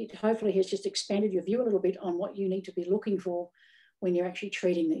 it hopefully has just expanded your view a little bit on what you need to be looking for when you're actually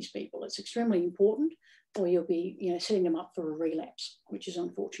treating these people. It's extremely important, or you'll be setting them up for a relapse, which is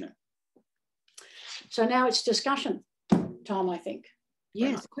unfortunate. So now it's discussion time, I think.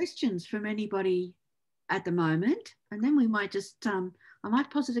 Yes, questions from anybody at the moment, and then we might just I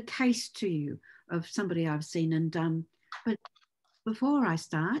might posit a case to you of somebody I've seen, and but before I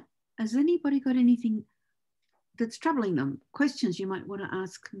start, has anybody got anything that's troubling them? Questions you might want to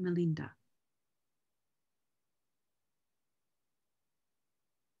ask Melinda?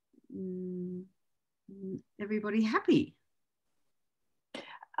 Everybody happy?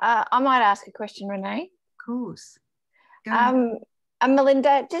 I might ask a question, Renee. Of course.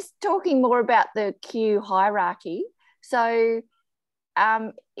 Melinda, just talking more about the cue hierarchy. So,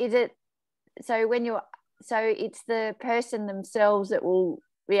 is it so it's the person themselves that will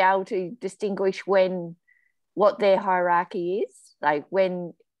be able to distinguish what their hierarchy is, like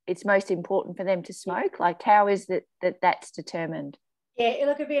when it's most important for them to smoke? Like, how is it that's determined? Yeah,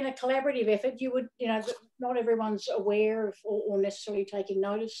 look, it'd be in a collaborative effort. You would, not everyone's aware of or necessarily taking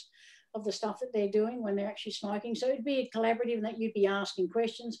notice of the stuff that they're doing when they're actually smoking. So it'd be a collaborative, and that you'd be asking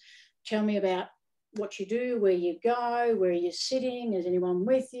questions. Tell me about what you do, where you go, where you're sitting, is anyone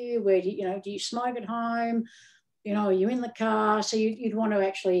with you, where do you smoke at home, are you in the car? So you'd want to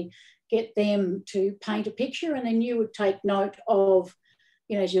actually get them to paint a picture, and then you would take note of,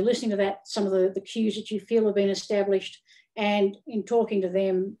 as you're listening to that, some of the cues that you feel have been established. And in talking to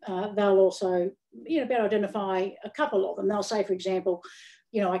them, they'll also, be able to identify a couple of them. They'll say, for example,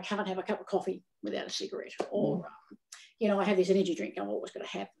 I can't have a cup of coffee without a cigarette, or, I have this energy drink I'm always going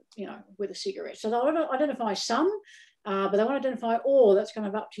to have, with a cigarette. So they'll identify some, but they won't identify all. That's kind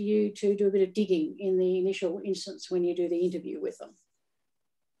of up to you to do a bit of digging in the initial instance when you do the interview with them.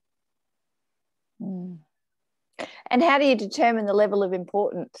 And how do you determine the level of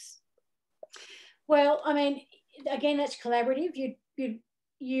importance? Well, I mean, again, that's collaborative.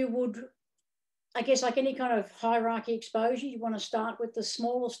 You would, I guess, like any kind of hierarchy exposure, you want to start with the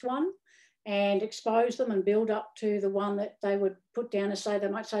smallest one and expose them and build up to the one that they would put down and say, they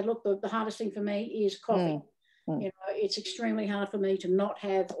might say, look, the hardest thing for me is coffee. You know, it's extremely hard for me to not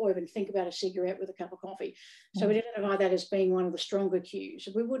have or even think about a cigarette with a cup of coffee. So we identify that as being one of the stronger cues.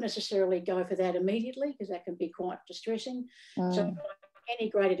 We wouldn't necessarily go for that immediately because that can be quite distressing. So any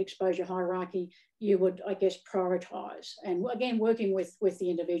graded exposure hierarchy, you would, I guess, prioritise. And again, working with the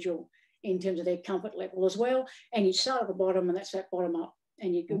individual in terms of their comfort level as well. And you start at the bottom, and that's that bottom up,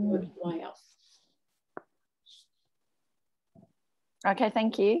 and you can work your way up. Okay,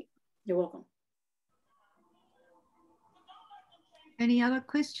 thank you. You're welcome. Any other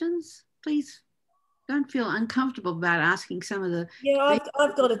questions? Please don't feel uncomfortable about asking some of the... Yeah,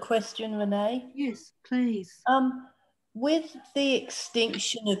 I've got a question, Renee. Yes, please. With the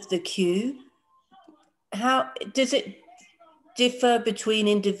extinction of the queue, how does it differ between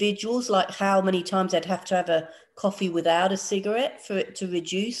individuals, like how many times they'd have to have a coffee without a cigarette for it to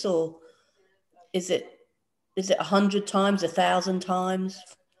reduce, or is it 100 times, 1,000 times?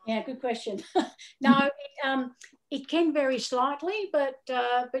 Yeah, good question. No, it can vary slightly, but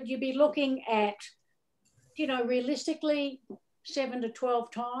you'd be looking at, you know, realistically 7 to 12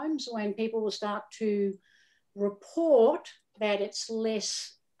 times when people will start to report that it's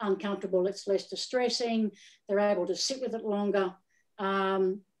less uncomfortable, it's less distressing, they're able to sit with it longer.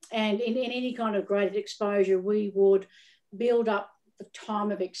 And in any kind of graded exposure, we would build up the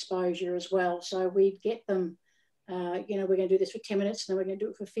time of exposure as well. So we'd get them, you know, we're going to do this for 10 minutes, and then we're going to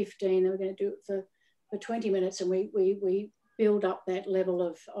do it for 15, then we're going to do it for 20 minutes, and we build up that level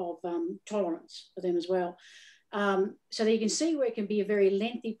of tolerance for them as well. So that you can see where it can be a very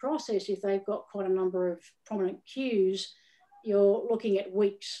lengthy process if they've got quite a number of prominent cues. You're looking at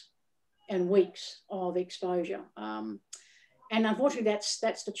weeks and weeks of exposure. And unfortunately,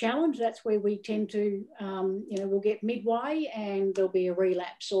 that's the challenge. That's where we tend to, you know, we'll get midway and there'll be a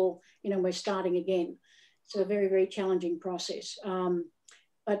relapse, or, you know, we're starting again. It's a very, very challenging process.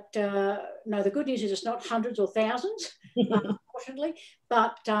 But no, the good news is it's not hundreds or thousands, unfortunately.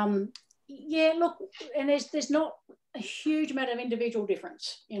 But yeah, look, and there's not a huge amount of individual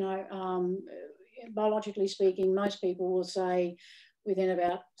difference. You know, biologically speaking, most people will say within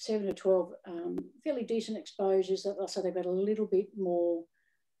about 7 to 12 fairly decent exposures that they'll say they've got a little bit more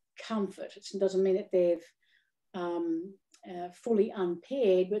comfort. It doesn't mean that they've fully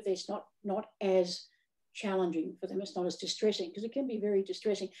unpaired, but it's not as challenging for them. It's not as distressing, because it can be very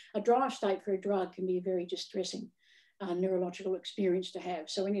distressing. A drive state for a drug can be a very distressing neurological experience to have.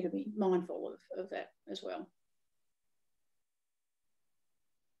 So we need to be mindful of that as well.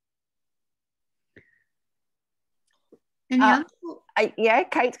 Any other? Yeah,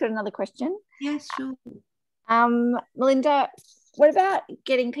 Kate's got another question. Yes, sure. Melinda, what about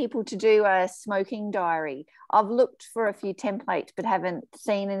getting people to do a smoking diary? I've looked for a few templates but haven't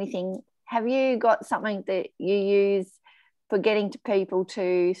seen anything. Have you got something that you use for getting to people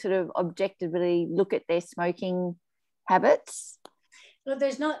to sort of objectively look at their smoking habits? Well,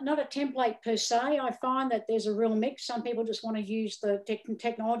 there's not a template per se. I find that there's a real mix. Some people just want to use the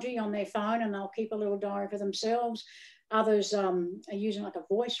technology on their phone and they'll keep a little diary for themselves. Others are using like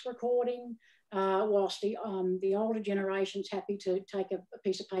a voice recording, whilst the older generation's happy to take a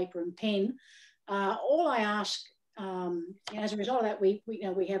piece of paper and pen. All I ask, as a result of that, we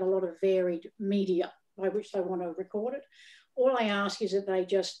have a lot of varied media by which they want to record it. All I ask is that they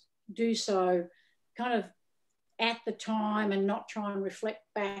just do so kind of at the time and not try and reflect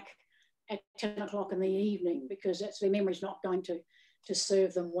back at 10 o'clock in the evening, because that's, their memory's not going to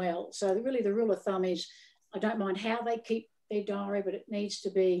serve them well. So really the rule of thumb is, I don't mind how they keep their diary, but it needs to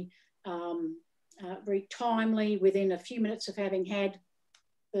be very timely, within a few minutes of having had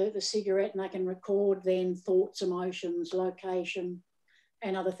the cigarette, and they can record then thoughts, emotions, location,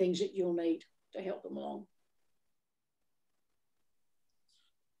 and other things that you'll need to help them along.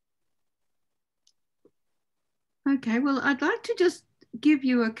 Okay, well, I'd like to just give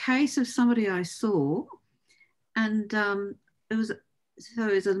you a case of somebody I saw, and it was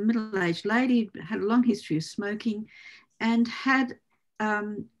a middle-aged lady, had a long history of smoking, and had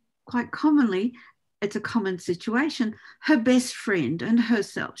quite commonly, it's a common situation, her best friend and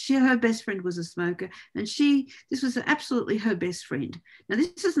herself. Her best friend was a smoker, and this was absolutely her best friend. Now,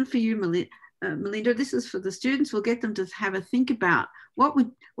 this isn't for you, Melinda, this is for the students. We'll get them to have a think about what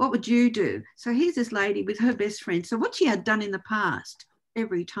would you do? So here's this lady with her best friend. So what she had done in the past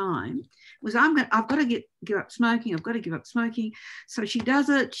every time was, I've got to give up smoking. I've got to give up smoking. So she does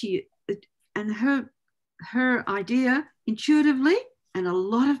it. And her idea intuitively, and a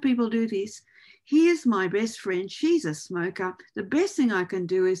lot of people do this, here's my best friend. She's a smoker. The best thing I can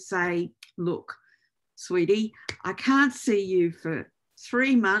do is say, look, sweetie, I can't see you for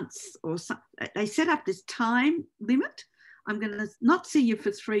 3 months or something. They set up this time limit. I'm going to not see you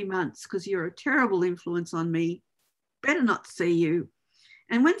for 3 months because you're a terrible influence on me. Better not see you.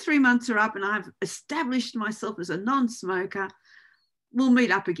 And when 3 months are up and I've established myself as a non-smoker, we'll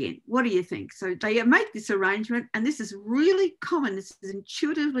meet up again. What do you think? So they make this arrangement, and this is really common. This is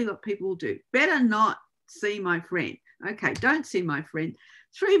intuitively what people do. Better not see my friend. Okay, don't see my friend.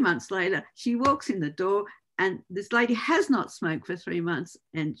 3 months later, she walks in the door, and this lady has not smoked for 3 months.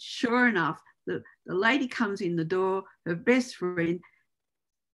 And sure enough, the lady comes in the door, her best friend,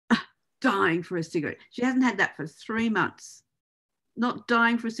 dying for a cigarette. She hasn't had that for 3 months. Not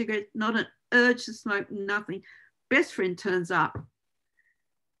dying for a cigarette, not an urge to smoke, nothing. Best friend turns up.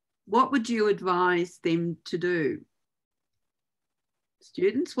 What would you advise them to do?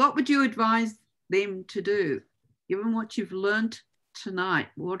 Students, what would you advise them to do? Given what you've learnt tonight,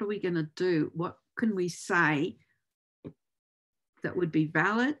 what are we going to do? What can we say that would be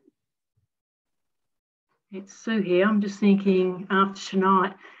valid? It's Sue here. I'm just thinking after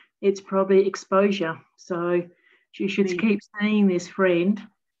tonight, it's probably exposure. So she should keep seeing this friend,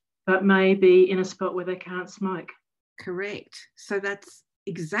 but maybe in a spot where they can't smoke. Correct. So that's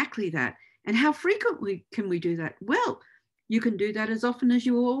exactly that. And how frequently can we do that? Well, you can do that as often as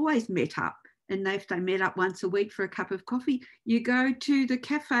you always met up. And if they met up once a week for a cup of coffee, you go to the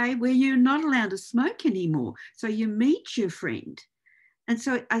cafe where you're not allowed to smoke anymore. So you meet your friend. And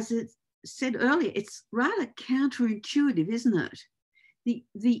so, as I said earlier, it's rather counterintuitive, isn't it?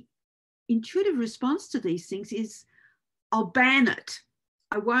 The intuitive response to these things is, I'll ban it.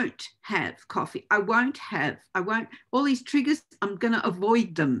 I won't have coffee. I won't, all these triggers, I'm going to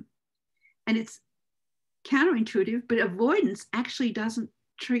avoid them. And it's counterintuitive, but avoidance actually doesn't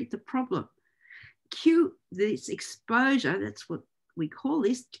treat the problem. This exposure, that's what we call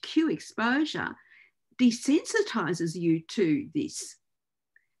this, cue exposure, desensitizes you to this.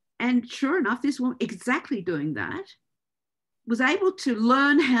 And sure enough, this woman, exactly doing that, was able to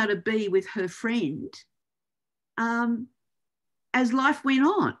learn how to be with her friend as life went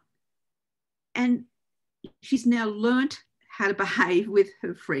on. And she's now learnt how to behave with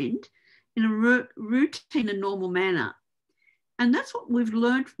her friend in a routine and normal manner. And that's what we've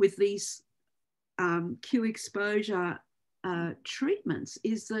learnt with these cue exposure treatments,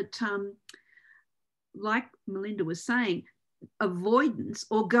 is that, like Melinda was saying, avoidance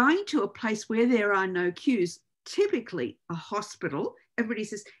or going to a place where there are no cues, typically a hospital. Everybody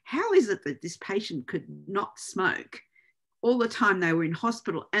says, how is it that this patient could not smoke all the time they were in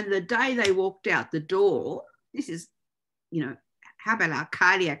hospital? And the day they walked out the door, this is, how about our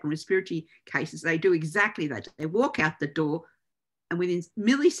cardiac and respiratory cases? They do exactly that. They walk out the door and within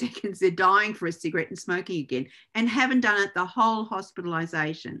milliseconds, they're dying for a cigarette and smoking again, and haven't done it the whole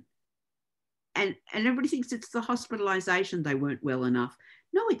hospitalisation. And everybody thinks it's the hospitalisation, they weren't well enough.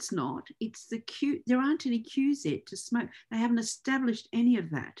 No, it's not. It's the cue. There aren't any cues yet to smoke. They haven't established any of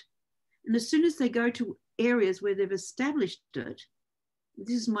that. And as soon as they go to areas where they've established it,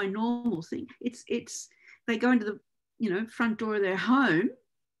 this is my normal thing. They go into the front door of their home,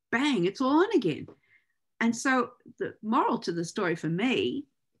 bang, it's all on again. And so the moral to the story for me,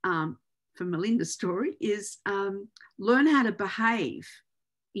 for Melinda's story, is learn how to behave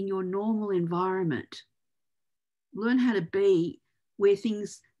in your normal environment. Learn how to be where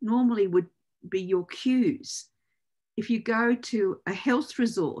things normally would be your cues. If you go to a health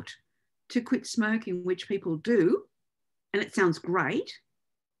resort to quit smoking, which people do, and it sounds great,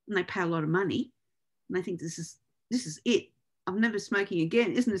 and they pay a lot of money, and they think this is it. I'm never smoking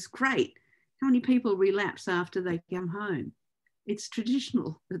again. Isn't this great? How many people relapse after they come home? It's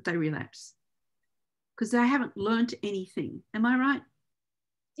traditional that they relapse because they haven't learnt anything. Am I right?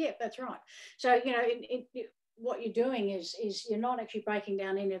 Yeah, that's right. So, what you're doing is you're not actually breaking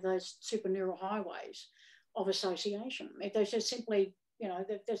down any of those superneural highways of association. They're just simply,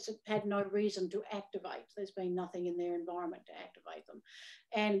 they've just had no reason to activate. There's been nothing in their environment to activate them.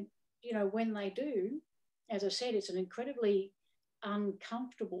 And, when they do, as I said, it's an incredibly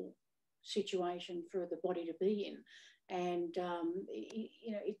uncomfortable situation for the body to be in. And,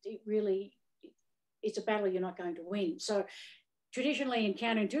 it really, it's a battle you're not going to win. So, traditionally and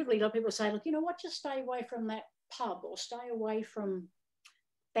counterintuitively, a lot of people say, look, just stay away from that pub, or stay away from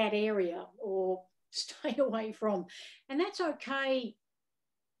that area, or stay away from, and that's okay,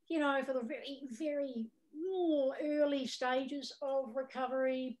 for the very, very more early stages of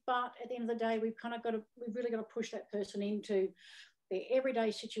recovery. But at the end of the day, we've really got to push that person into their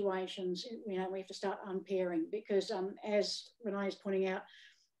everyday situations. We have to start unpairing, because as Renee is pointing out,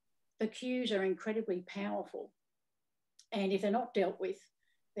 the cues are incredibly powerful. And if they're not dealt with,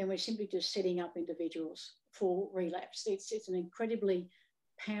 then we're simply just setting up individuals for relapse. It's an incredibly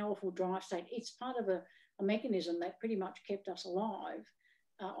powerful drive state. It's part of a mechanism that pretty much kept us alive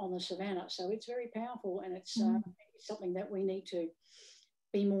on the savannah. So it's very powerful, and it's something that we need to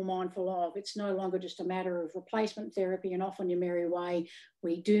be more mindful of. It's no longer just a matter of replacement therapy and off on your merry way.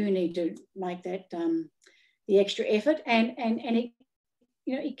 We do need to make that the extra effort, and it,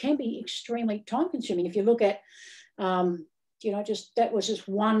 you know, it can be extremely time consuming. If you look at, you know, that was just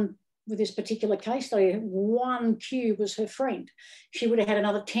one, with this particular case study, one cue was her friend. She would have had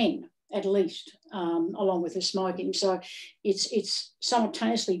another 10 at least, along with the smoking. So it's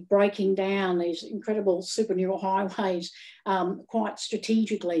simultaneously breaking down these incredible superneural highways quite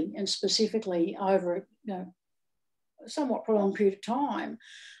strategically and specifically over, you know, a somewhat prolonged period of time.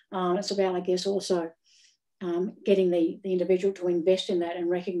 It's about, I guess, also getting the individual to invest in that and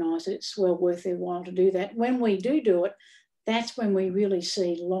recognise that it's well worth their while to do that. When we do it, that's when we really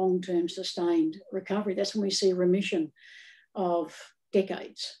see long-term sustained recovery. That's when we see remission of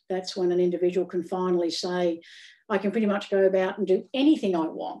decades. That's when an individual can finally say, I can pretty much go about and do anything I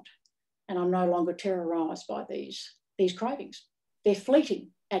want, and I'm no longer terrorised by these cravings. They're fleeting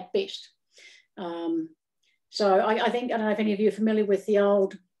at best. So I think, I don't know if any of you are familiar with the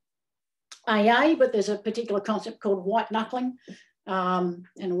old AA, but there's a particular concept called white knuckling. And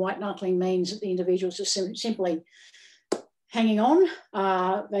white knuckling means that the individuals are simply hanging on.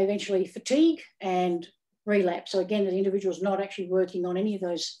 They eventually fatigue and relapse. So again, the individual's not actually working on any of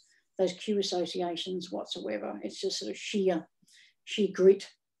those cue associations whatsoever. It's just sort of sheer grit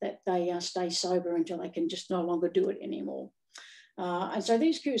that they stay sober until they can just no longer do it anymore. And so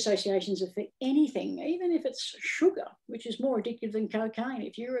these cue associations are for anything, even if it's sugar, which is more addictive than cocaine.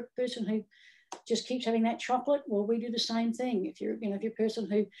 If you're a person who just keeps having that chocolate, well, we do the same thing. If you're a person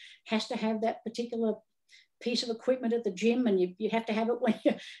who has to have that particular piece of equipment at the gym and you have to have it when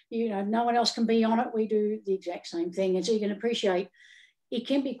you know no one else can be on it, we do the exact same thing. And so you can appreciate it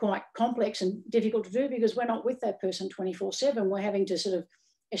can be quite complex and difficult to do because we're not with that person 24/7. We're having to sort of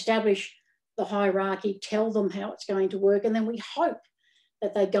establish the hierarchy, tell them how it's going to work, and then we hope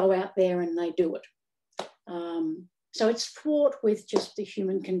that they go out there and they do it. So it's fraught with just the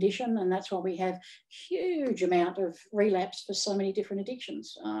human condition, and that's why we have huge amount of relapse for so many different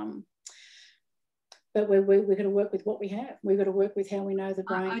addictions. But we've got to work with what we have. We've got to work with how we know the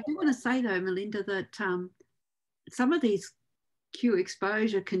brain. I do want to say though, Melinda, that some of these cue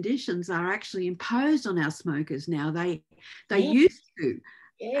exposure conditions are actually imposed on our smokers now. They used to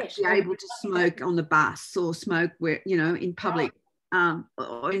be able to smoke on the bus or smoke where, you know, in public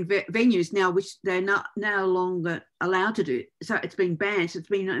or in venues now, which they're not no longer allowed to do. So it's been banned. So it's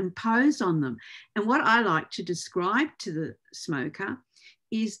been imposed on them. And what I like to describe to the smoker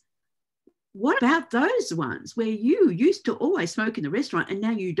is, what about those ones where you used to always smoke in the restaurant and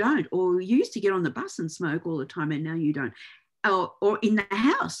now you don't, or you used to get on the bus and smoke all the time and now you don't, or in the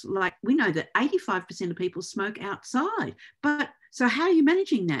house? Like, we know that 85% of people smoke outside, but so how are you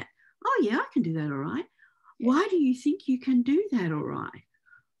managing that? Oh yeah, I can do that all right. Why do you think you can do that all right?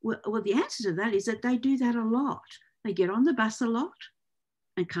 Well, the answer to that is that they do that a lot. They get on the bus a lot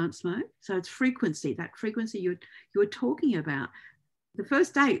and can't smoke. So it's frequency, that frequency you're talking about. The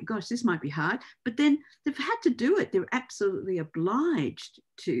first day, gosh, this might be hard, but then they've had to do it. They're absolutely obliged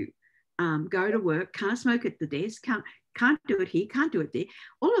to go to work, can't smoke at the desk, can't do it here, can't do it there.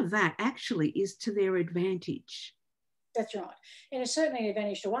 All of that actually is to their advantage. That's right. And it's certainly an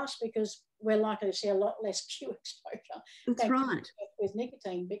advantage to us because we're likely to see a lot less cue exposure. That's right. With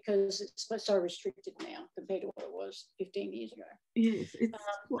nicotine, because it's so restricted now compared to what it was 15 years ago. Yes.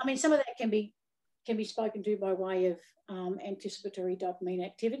 I mean, some of that can be spoken to by way of anticipatory dopamine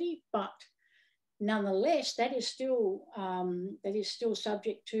activity, but nonetheless, that is still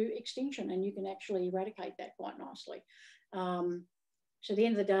subject to extinction, and you can actually eradicate that quite nicely. So at the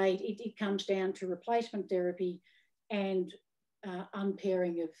end of the day, it comes down to replacement therapy and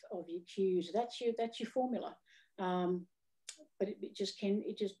unpairing of your cues. That's your formula. But it just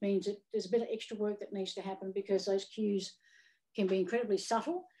means that there's a bit of extra work that needs to happen because those cues can be incredibly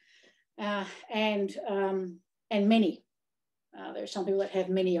subtle. And many. There are some people that have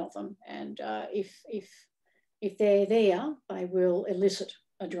many of them, and if they're there, they will elicit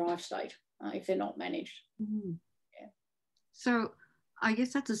a drive state if they're not managed. Mm-hmm. Yeah. So I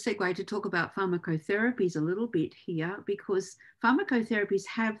guess that's a segue to talk about pharmacotherapies a little bit here, because pharmacotherapies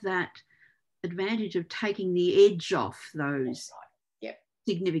have that advantage of taking the edge off those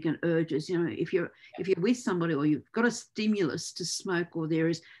significant urges. You know, if you're with somebody or you've got a stimulus to smoke, or there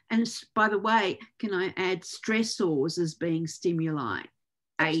is, and by the way, can I add stressors as being stimuli?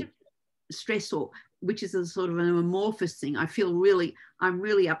 A stressor, which is a sort of an amorphous thing. I'm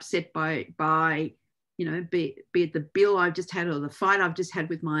really upset by you know, be it the bill I've just had or the fight I've just had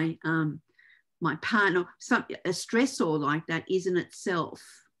with my my partner. A stressor like that is in itself,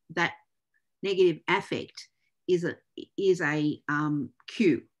 that negative affect is a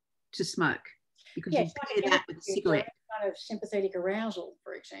cue to smoke, because you pair that with a cigarette. Kind of sympathetic arousal,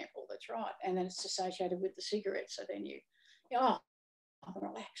 for example. That's right, and then it's associated with the cigarette. So then I'm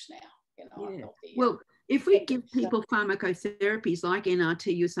relaxed now. You know, yeah. Well, if we give people pharmacotherapies like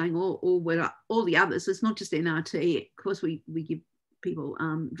NRT, you're saying, all the others, it's not just NRT. Of course, we give people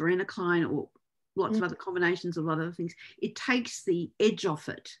varenicline or lots of other combinations of other things. It takes the edge off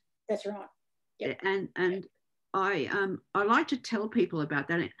it. That's right. Yep. And I like to tell people about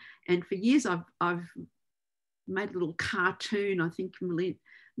that. And for years, I've made a little cartoon. I think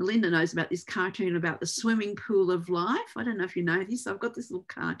Melinda knows about this cartoon about the swimming pool of life. I don't know if you know this. I've got this little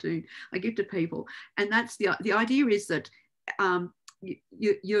cartoon I give to people. And that's the idea is that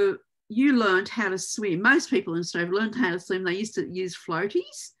you learned how to swim. Most people in Australia learned how to swim. They used to use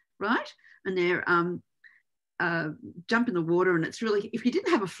floaties, right? And they're jump in the water. And it's really, if you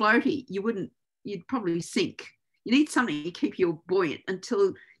didn't have a floaty, you'd probably sink. You need something to keep you buoyant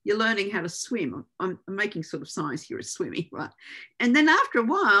until you're learning how to swim. I'm making sort of science here of swimming, right? And then after a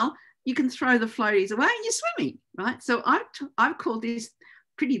while, you can throw the floaties away and you're swimming, right? So I've called this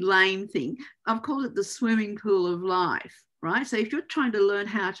pretty lame thing, I've called it the swimming pool of life, right? So if you're trying to learn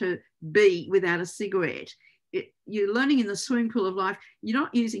how to be without a cigarette, you're learning in the swimming pool of life, you're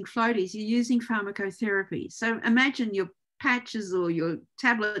not using floaties, you're using pharmacotherapy. So imagine your patches or your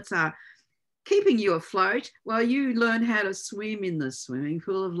tablets are keeping you afloat while you learn how to swim in the swimming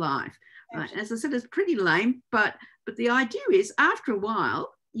pool of life. As I said, it's pretty lame, but the idea is after a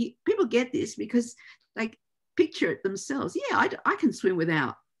while, people get this because they picture it themselves. Yeah, I can swim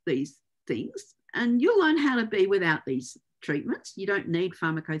without these things, and you'll learn how to be without these treatments. You don't need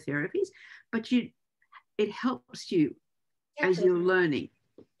pharmacotherapies, but it helps you as you're learning.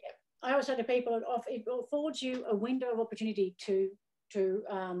 I always say to people, it affords you a window of opportunity to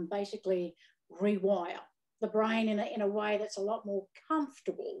basically rewire the brain in a way that's a lot more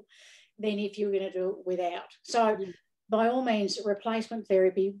comfortable than if you're going to do it without. So by all means, replacement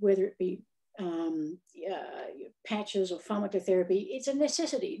therapy, whether it be patches or pharmacotherapy, it's a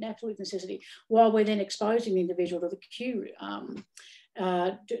necessity, an absolute necessity, while we're then exposing the individual to the cue,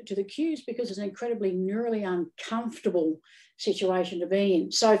 to the cues, because it's an incredibly neurally uncomfortable situation to be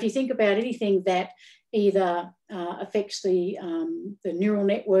in. So if you think about anything that either affects the neural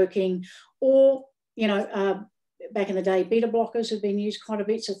networking, or, back in the day, beta blockers have been used quite a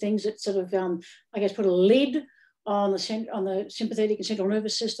bit. So things that sort of, I guess, put a lid on the sympathetic and central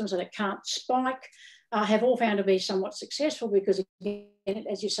nervous system so that it can't spike, have all found to be somewhat successful because, again,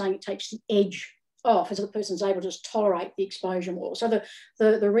 as you're saying, it takes the edge off as the person's able to just tolerate the exposure more. So the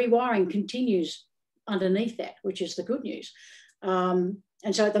rewiring continues underneath that, which is the good news. And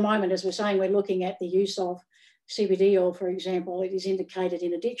so at the moment, as we're saying, we're looking at the use of CBD oil, for example. It is indicated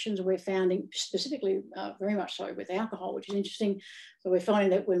in addictions. We're finding specifically very much so with alcohol, which is interesting. So we're finding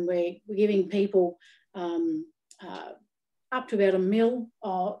that when we're giving people up to about 1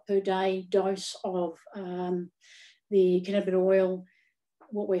 ml per day dose of the cannabinoid oil,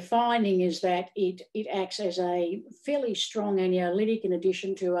 what we're finding is that it acts as a fairly strong anxiolytic in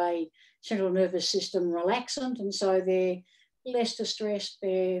addition to a central nervous system relaxant. And so they're less distressed,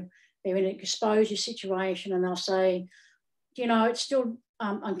 they're in an exposure situation, and they'll say, it's still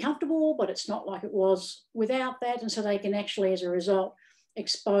uncomfortable, but it's not like it was without that. And so they can actually, as a result,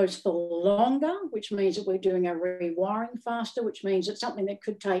 expose for longer, which means that we're doing a rewiring faster, which means it's something that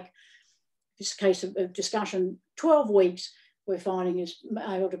could take, this case of discussion, 12 weeks, we're finding is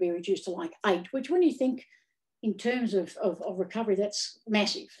able to be reduced to like 8, which when you think in terms of recovery, that's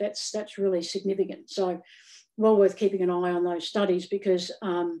massive. That's really significant. So well worth keeping an eye on those studies, because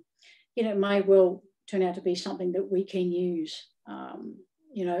it may well turn out to be something that we can use,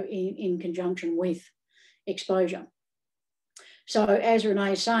 in conjunction with exposure. So as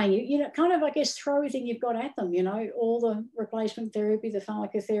Renee is saying, kind of, I guess, throw everything you've got at them, all the replacement therapy, the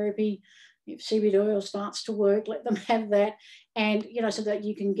pharmacotherapy. If CBD oil starts to work, let them have that, and so that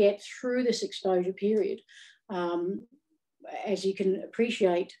you can get through this exposure period. As you can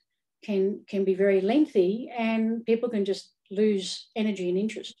appreciate, can be very lengthy, and people can just lose energy and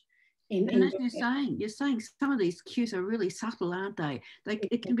interest. And as you're saying some of these cues are really subtle, aren't they?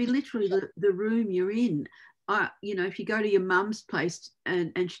 It can be literally the room you're in. If you go to your mum's place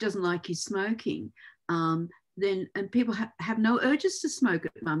and she doesn't like you smoking, then people have no urges to smoke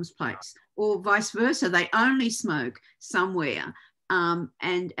at mum's place, or vice versa. They only smoke somewhere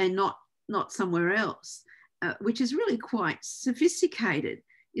and not not somewhere else, which is really quite sophisticated,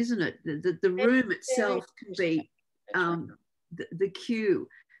 isn't it? The room itself can be the cue.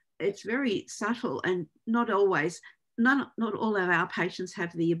 It's very subtle, and not always. Not all of our patients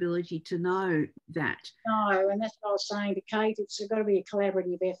have the ability to know that. No, and that's what I was saying to Kate. It's got to be a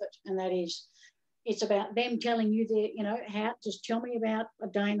collaborative effort, and that is, it's about them telling you how. Just tell me about a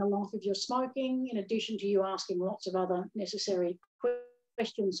day in the life of your smoking, in addition to you asking lots of other necessary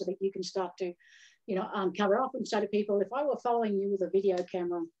questions, so that you can start to, uncover. I often say to people, if I were following you with a video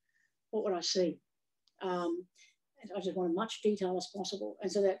camera, what would I see? I just want as much detail as possible,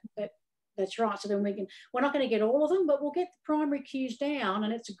 and so that's right. So then we're not going to get all of them, but we'll get the primary cues down,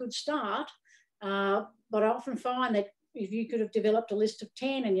 and it's a good start. But I often find that if you could have developed a list of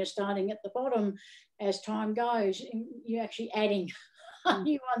 10 and you're starting at the bottom, as time goes, you're actually adding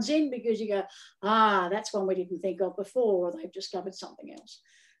new ones in, because you go, that's one we didn't think of before, or they've discovered something else.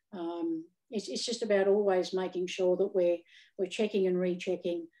 It's just about always making sure that we're checking and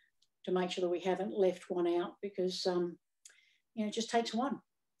rechecking to make sure that we haven't left one out, because it just takes one.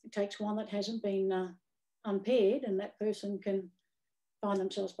 It takes one that hasn't been unpaired, and that person can find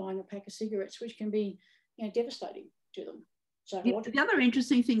themselves buying a pack of cigarettes, which can be devastating to them. So the other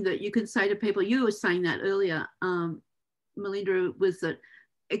interesting thing that you can say to people, you were saying that earlier, Melinda, was that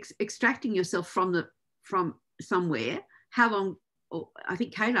extracting yourself from somewhere, how long, I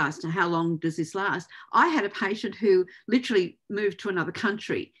think Kate asked her, how long does this last? I had a patient who literally moved to another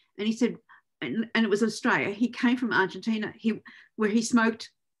country, and he said, and it was Australia, he came from Argentina, where he smoked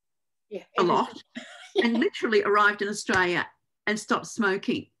a lot, and literally arrived in Australia and stopped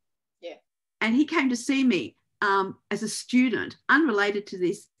smoking. Yeah. And he came to see me as a student, unrelated to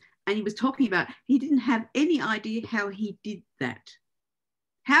this, and he was talking about, he didn't have any idea how he did that.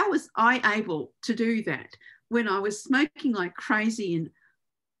 How was I able to do that when I was smoking like crazy in,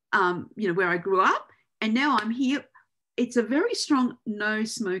 where I grew up, and now I'm here? It's a very strong no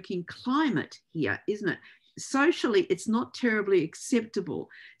smoking climate here, isn't it? Socially, it's not terribly acceptable.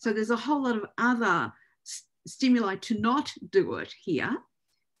 So there's a whole lot of other stimuli to not do it here,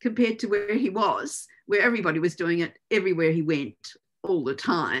 compared to where he was, where everybody was doing it everywhere he went all the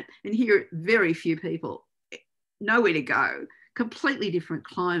time. And here, very few people, nowhere to go, completely different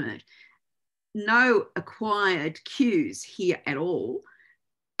climate, no acquired cues here at all,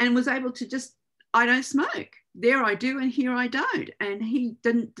 and was able to just, I don't smoke. There I do, and here I don't. And he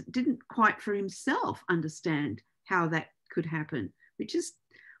didn't quite for himself understand how that could happen, which is,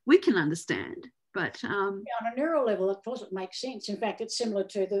 we can understand. But on a neural level, of course, it makes sense. In fact, it's similar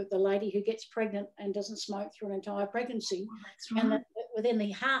to the lady who gets pregnant and doesn't smoke through an entire pregnancy. Oh, that's right. And that within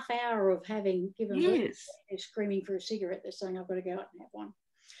the half hour of having given birth, Yes. they're screaming for a cigarette. They're saying, I've got to go out and have one.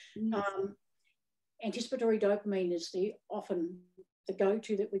 Yes. Anticipatory dopamine is often the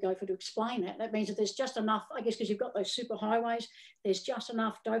go-to that we go for to explain that. That means that there's just enough, I guess, because you've got those super highways, there's just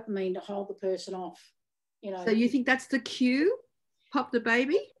enough dopamine to hold the person off. So you think that's the cue? Pop the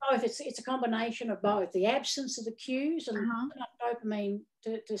baby? Both. It's a combination of both. The absence of the cues and enough dopamine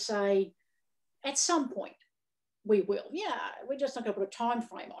to say, at some point, we will. Yeah, we're just not going to put a time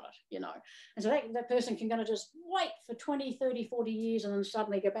frame on it, And so that person can kind of just wait for 20, 30, 40 years and then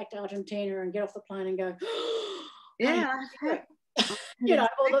suddenly go back to Argentina and get off the plane and go, yeah. or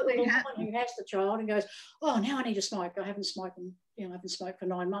the woman who has the child and goes, oh, now I need to smoke. I haven't smoked for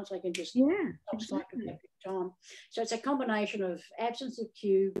 9 months. I can just stop smoking at the time. So it's a combination of absence of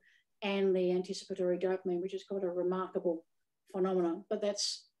cue and the anticipatory dopamine, which has got a remarkable phenomenon. But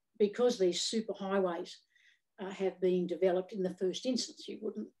that's because these super highways have been developed in the first instance. You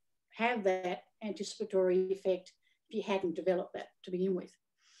wouldn't have that anticipatory effect if you hadn't developed that to begin with.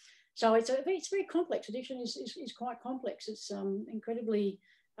 So it's very complex. Addiction is quite complex. It's incredibly,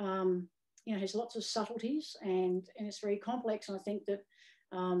 has lots of subtleties, and it's very complex. And I think that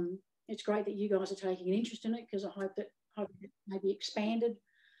it's great that you guys are taking an interest in it, because I hope it maybe expanded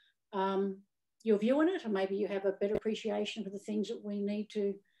your view on it, or maybe you have a better appreciation for the things that we need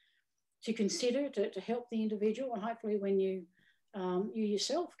to consider to help the individual. And hopefully when you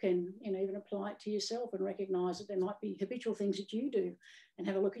yourself can even apply it to yourself and recognise that there might be habitual things that you do, and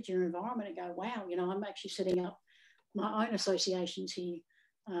have a look at your environment and go, wow, I'm actually setting up my own associations here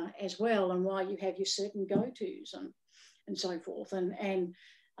as well, and why you have your certain go-tos and so forth, and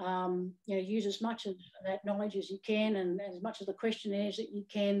use as much of that knowledge as you can, and as much of the questionnaires that you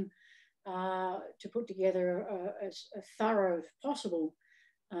can to put together a thorough, if possible,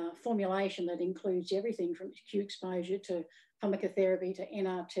 formulation that includes everything from cue exposure to pharmacotherapy to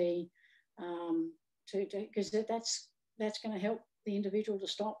NRT, because that's going to help the individual to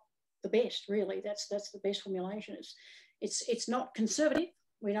stop the best. Really, that's the best formulation. It's not conservative.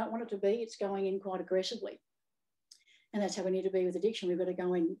 we don't want it to be. It's going in quite aggressively. And that's how we need to be with addiction. We've got to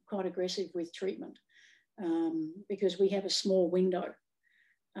go in quite aggressive with treatment because we have a small window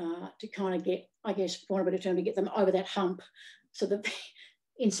to kind of get, I guess, for want of a better term, to get them over that hump so that they're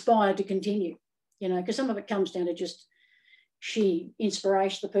inspired to continue, you know, because some of it comes down to just sheer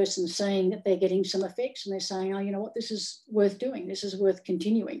inspiration, the person seeing that they're getting some effects and they're saying, oh, you know what, this is worth doing. This is worth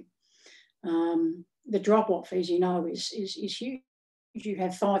continuing. The drop-off, as you know, is huge. You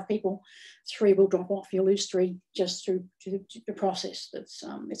have 5 people, 3 will drop off. You'll lose 3 just through the process. That's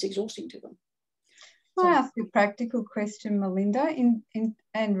it's exhausting to them. Can I ask a practical question, Melinda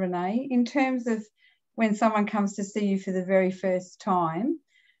and Renee, in terms of when someone comes to see you for the very first time,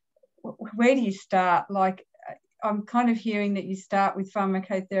 where do you start? Like, I'm kind of hearing that you start with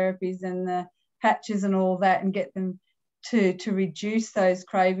pharmacotherapies and the patches and all that and get them to reduce those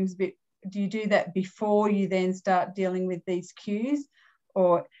cravings a bit. Do you do that before you then start dealing with these cues?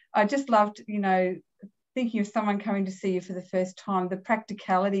 Or I just loved, you know, thinking of someone coming to see you for the first time, the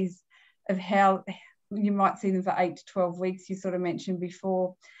practicalities of how you might see them for 8 to 12 weeks, you sort of mentioned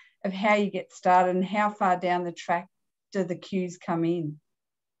before, of how you get started and how far down the track do the cues come in?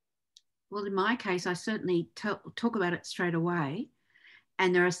 Well, in my case, I certainly talk about it straight away.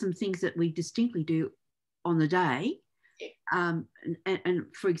 And there are some things that we distinctly do on the day. And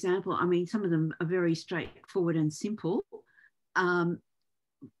for example, I mean, some of them are very straightforward and simple.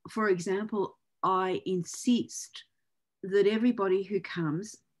 For example, I insist that everybody who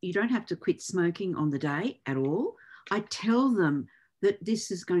comes, you don't have to quit smoking on the day at all. I tell them that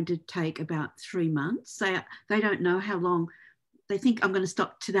this is going to take about 3 months. They don't know how long. They think I'm going to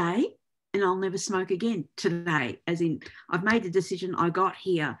stop today and I'll never smoke again today, as in I've made the decision, I got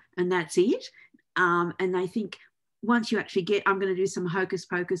here and that's it. And they think once you actually get, I'm going to do some hocus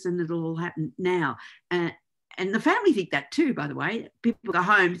pocus and it'll all happen now. And the family think that too, by the way. People go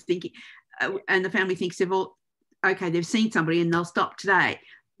home thinking, and the family thinks they've all, okay, they've seen somebody and they'll stop today.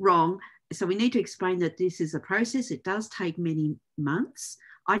 Wrong. So we need to explain that this is a process. It does take many months.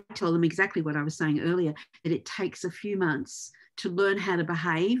 I tell them exactly what I was saying earlier, that it takes a few months to learn how to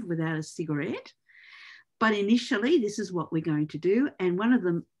behave without a cigarette. But initially, this is what we're going to do. And one of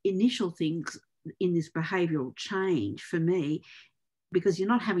the initial things in this behavioural change for me, because you're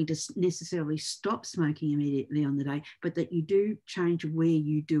not having to necessarily stop smoking immediately on the day, but that you do change where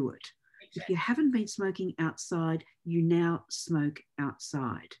you do it. Exactly. If you haven't been smoking outside, you now smoke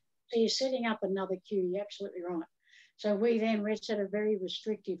outside. So you're setting up another cue. You're absolutely right. So we then set a very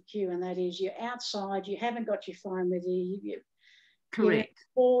restrictive cue, and that is you're outside, you haven't got your phone with you. Correct.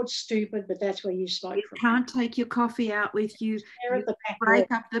 You're bored, stupid, but that's where you smoke you from. You can't take your coffee out with you. You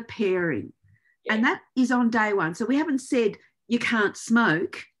break up the pairing. Yeah. And that is on day 1. So we haven't said you can't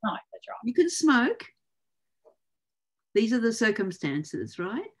smoke. No, that's right. You can smoke. These are the circumstances,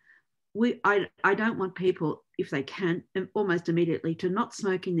 right? I don't want people, if they can, almost immediately to not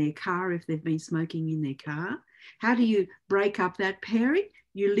smoke in their car if they've been smoking in their car. How do you break up that pairing?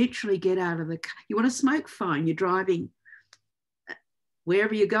 You literally get out of the car. You want to smoke? Fine. You're driving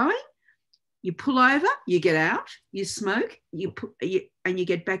wherever you're going. You pull over, you get out, you smoke, and you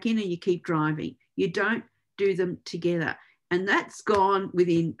get back in and you keep driving. You don't do them together. And that's gone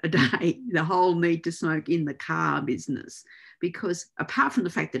within a day, the whole need to smoke in the car business. Because apart from the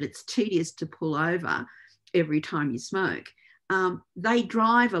fact that it's tedious to pull over every time you smoke, they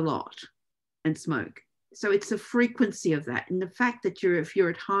drive a lot and smoke. So it's the frequency of that. And the fact that if you're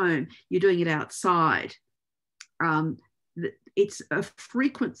at home, you're doing it outside. It's a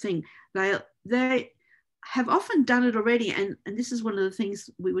frequent thing. They have often done it already. And this is one of the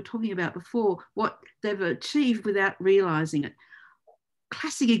things we were talking about before, what they've achieved without realizing it.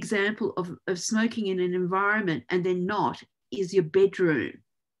 Classic example of smoking in an environment and then not is your bedroom.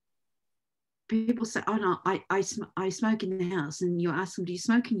 People say, oh no, I smoke in the house. And you ask them, do you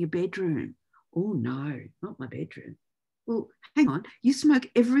smoke in your bedroom? Oh no, not my bedroom. Well, hang on, you smoke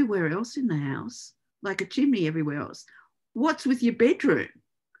everywhere else in the house, like a chimney everywhere else. What's with your bedroom?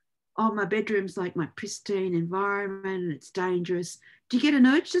 Oh, my bedroom's like my pristine environment and it's dangerous. Do you get an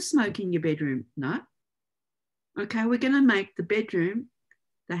urge to smoke in your bedroom? No. Okay, we're going to make the bedroom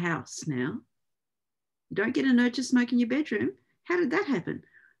the house now. You don't get an urge to smoke in your bedroom. How did that happen?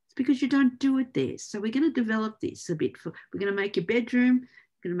 It's because you don't do it there. So we're going to develop this a bit. We're going to make your bedroom,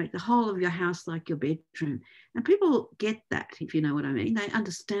 we're going to make the whole of your house like your bedroom. And people get that, if you know what I mean. They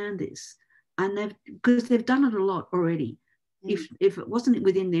understand this. And because they've done it a lot already. If it wasn't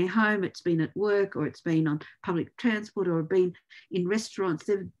within their home, it's been at work or it's been on public transport or been in restaurants.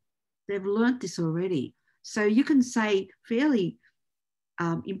 They've learnt this already. So you can say fairly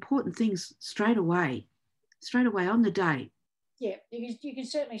important things straight away on the day. yeah, you can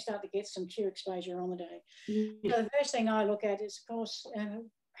certainly start to get some Q exposure on the day. Yeah. So the first thing I look at is, of course,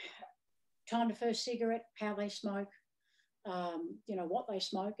 time to first cigarette, how they smoke, you know, what they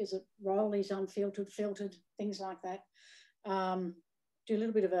smoke. Is it rollies, unfiltered, filtered, things like that. Do a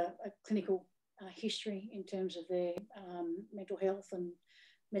little bit of a clinical history in terms of their mental health and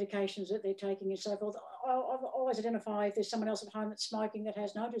medications that they're taking and so forth. I've always identified if there's someone else at home that's smoking that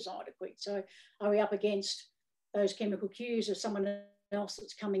has no desire to quit. So are we up against those chemical cues of someone else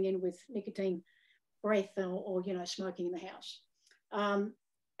that's coming in with nicotine breath or you know, smoking in the house? And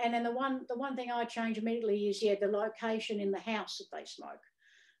then the one thing I change immediately is, yeah, the location in the house that they smoke.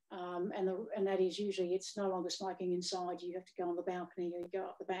 And that is usually, it's no longer smoking inside. You have to go on the balcony or you go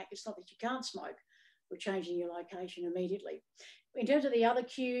up the back. It's not that you can't smoke. We're changing your location immediately. In terms of the other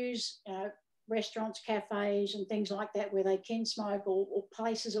cues, restaurants, cafes and things like that where they can smoke, or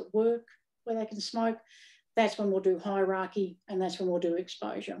places at work where they can smoke, that's when we'll do hierarchy and that's when we'll do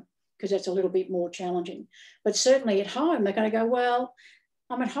exposure, because that's a little bit more challenging. But certainly at home, they're going to go, well,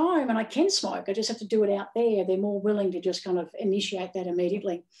 I'm at home and I can smoke. I just have to do it out there. They're more willing to just kind of initiate that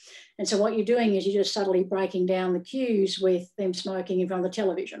immediately. And so what you're doing is you're just subtly breaking down the cues with them smoking in front of the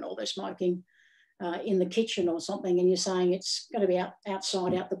television, or they're smoking in the kitchen or something, and you're saying it's going to be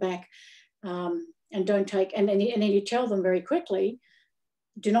outside, out the back, and don't take, and then you tell them very quickly,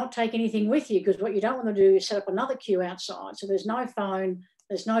 do not take anything with you, because what you don't want to do is set up another cue outside. So there's no phone,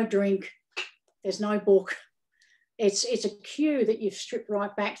 there's no drink, there's no book. It's a cue that you've stripped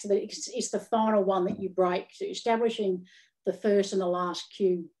right back so that it's the final one that you break. So establishing the first and the last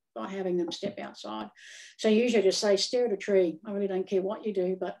cue by having them step outside. So you usually just say, stare at a tree. I really don't care what you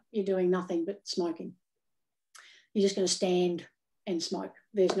do, but you're doing nothing but smoking. You're just going to stand and smoke.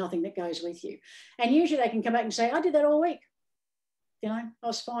 There's nothing that goes with you. And usually they can come back and say, I did that all week. You know, I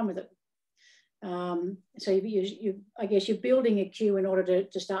was fine with it. So I guess you're building a cue in order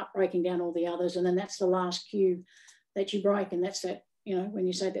to start breaking down all the others. And then that's the last cue that you break. And that's that, you know, when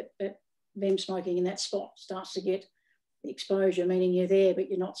you say that them smoking in that spot starts to get the exposure, meaning you're there, but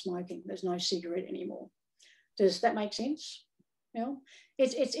you're not smoking. There's no cigarette anymore. Does that make sense? You know,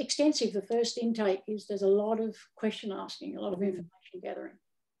 it's extensive. The first intake is, there's a lot of question asking, a lot of information gathering.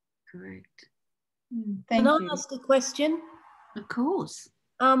 Correct. Can I ask a question? Of course.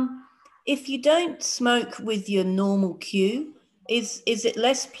 If you don't smoke with your normal cue, is it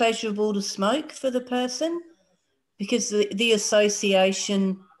less pleasurable to smoke for the person? Because the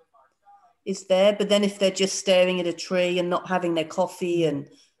association is there, but then if they're just staring at a tree and not having their coffee, and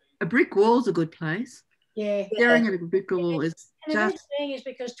a brick wall's a good place. Yeah. Staring at a brick wall is and the best thing is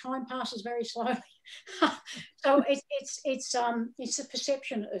because time passes very slowly. So it's the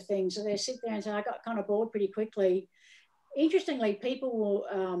perception of things. So they sit there and say, I got kind of bored pretty quickly. Interestingly, people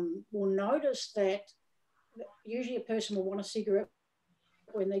will notice that usually a person will want a cigarette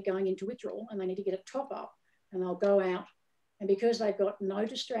when they're going into withdrawal and they need to get a top up, and they'll go out, and because they've got no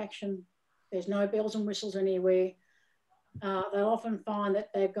distraction, there's no bells and whistles anywhere, they'll often find that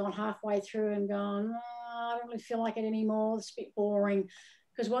they've gone halfway through and gone, I don't really feel like it anymore, it's a bit boring,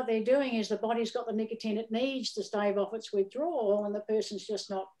 because what they're doing is the body's got the nicotine it needs to stave off its withdrawal, and the person's just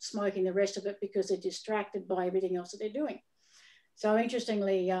not smoking the rest of it because they're distracted by everything else that they're doing. So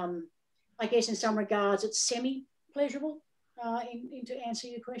interestingly, I guess in some regards it's semi-pleasurable, to answer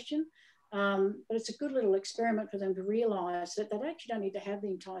your question, but it's a good little experiment for them to realise that they actually don't need to have the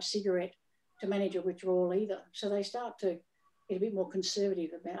entire cigarette to manage a withdrawal either. So they start to get a bit more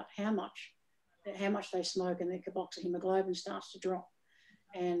conservative about how much they smoke, and their carboxyhemoglobin starts to drop.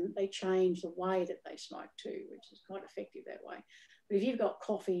 And they change the way that they smoke too, which is quite effective that way. But if you've got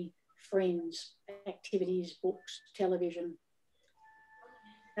coffee, friends, activities, books, television,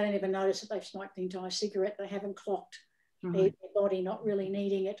 they don't even notice that they've smoked the entire cigarette. They haven't clocked their body not really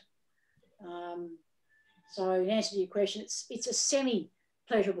needing it. So in answer to your question, it's a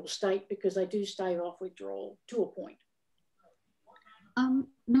semi-pleasurable state because they do stave off withdrawal to a point.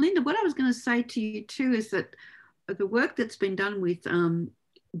 Melinda, what I was going to say to you too is that the work that's been done with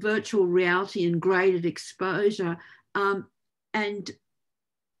virtual reality and graded exposure, and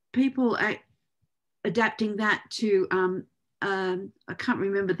people adapting that to, I can't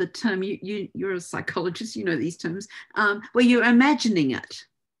remember the term, you're a psychologist, you know these terms, where you're imagining it.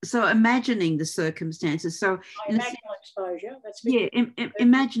 So imagining the circumstances. So imaginal exposure. That's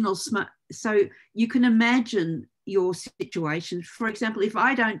imaginal smoke. So you can imagine your situation. For example, if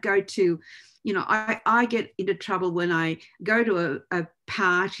I don't go to, you know, I get into trouble when I go to a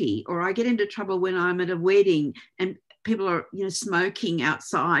party, or I get into trouble when I'm at a wedding and people are, you know, smoking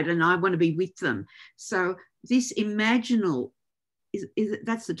outside and I want to be with them. So this imaginal,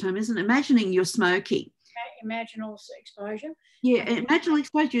 that's the term, isn't it? Imagining you're smoking. Imaginal exposure. Yeah, imaginal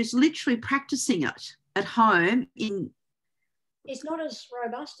exposure is literally practicing it at home. It's not as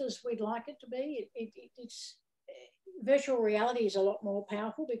robust as we'd like it to be. It's virtual reality is a lot more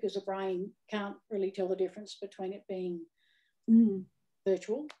powerful because the brain can't really tell the difference between it being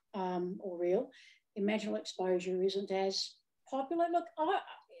virtual or real. Imaginal exposure isn't as popular. Look,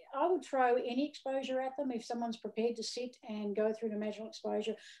 I would throw any exposure at them if someone's prepared to sit and go through an imaginal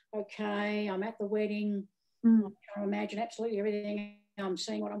exposure. Okay, I'm at the wedding. I'm trying to imagine absolutely everything. I'm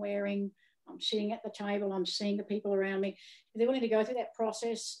seeing what I'm wearing. I'm sitting at the table. I'm seeing the people around me. If they're willing to go through that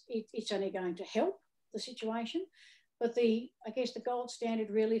process, it's only going to help the situation. But I guess the gold standard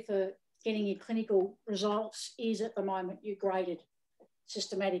really for getting your clinical results is at the moment your graded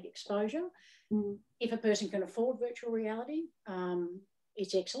systematic exposure. If a person can afford virtual reality,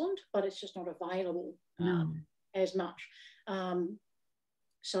 it's excellent, but it's just not available as much.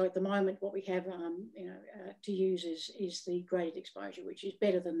 So at the moment, what we have, to use is the graded exposure, which is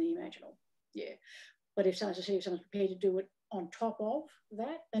better than the imaginal. Yeah, but if someone's prepared to do it on top of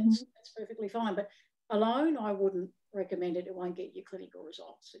that, that's perfectly fine. But alone, I wouldn't recommend it. It won't get you clinical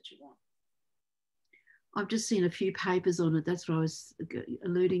results that you want. I've just seen a few papers on it. That's what I was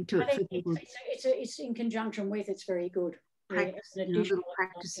alluding to. I think it's in conjunction with. It's very good.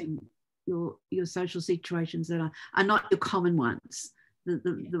 Practicing your social situations that are not your common ones,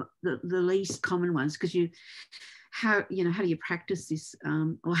 the least common ones, because how do you practice this,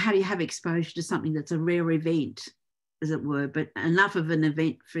 or how do you have exposure to something that's a rare event, as it were, but enough of an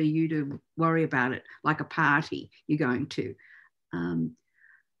event for you to worry about it, like a party you're going to.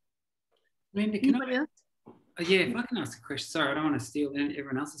 Linda, if I can ask a question. Sorry, I don't want to steal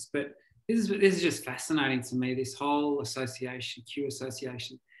everyone else's, but this is just fascinating to me, this whole association, cue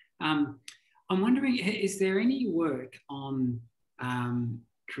association. I'm wondering, is there any work on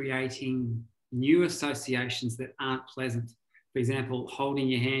creating new associations that aren't pleasant? For example, holding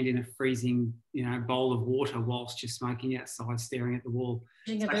your hand in a freezing, bowl of water whilst you're smoking outside, staring at the wall.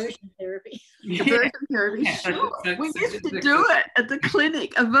 Aversion therapy. Aversion therapy, sure. We used to do it at the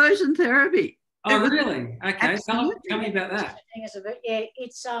clinic, aversion therapy. Oh, really? Okay, tell me about that. Yeah,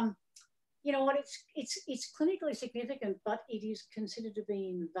 it's you know what? It's clinically significant, but it is considered to be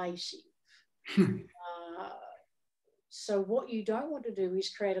invasive. So what you don't want to do is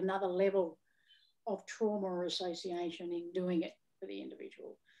create another level of trauma or association in doing it for the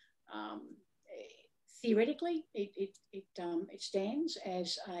individual. Theoretically, it stands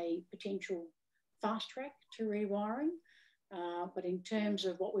as a potential fast track to rewiring, but in terms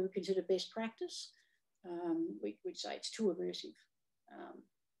of what we would consider best practice, we'd say it's too aversive.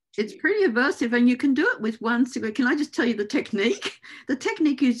 It's pretty aversive, and you can do it with one cigarette. Can I just tell you the technique? The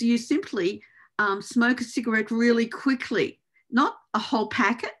technique is you simply smoke a cigarette really quickly, not a whole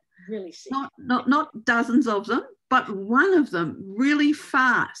packet, really sick. Not dozens of them, but one of them really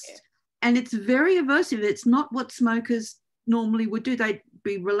fast. Yeah. And it's very aversive. It's not what smokers normally would do. They'd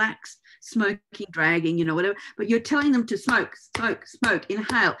be relaxed, smoking, dragging, whatever. But you're telling them to smoke, smoke, smoke,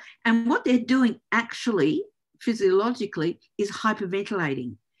 inhale. And what they're doing actually, physiologically, is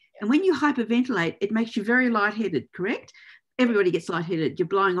hyperventilating. And when you hyperventilate, it makes you very lightheaded, correct? Everybody gets lightheaded. You're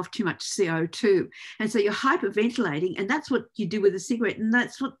blowing off too much CO2. And so you're hyperventilating, and that's what you do with a cigarette. And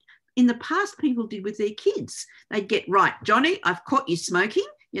that's what, in the past, people did with their kids. They'd get, right, Johnny, I've caught you smoking,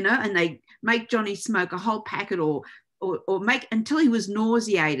 and they make Johnny smoke a whole packet or make until he was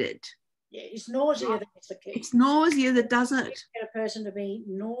nauseated. Yeah, it's nausea that's the key. It's nausea that does it. Get a person to be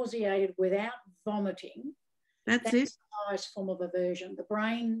nauseated without vomiting. That's it. The highest form of aversion. The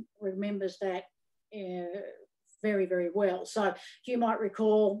brain remembers that very, very well. So you might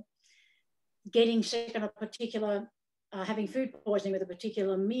recall getting sick on a particular, having food poisoning with a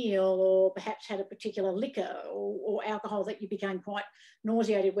particular meal, or perhaps had a particular liquor or alcohol that you became quite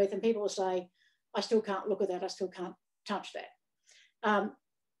nauseated with, and people will say, I still can't look at that, I still can't touch that.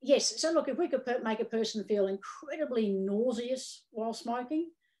 Yes, so look, if we could make a person feel incredibly nauseous while smoking,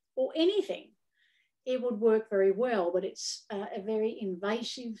 or anything, it would work very well, but it's a very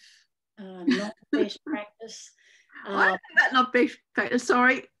invasive, not best practice. I don't know about not best practice,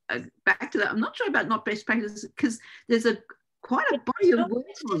 sorry, back to that. I'm not sure about not best practice, because there's quite a body of work on it.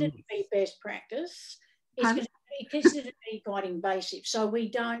 It's considered to be best practice. It's considered to be quite invasive. So we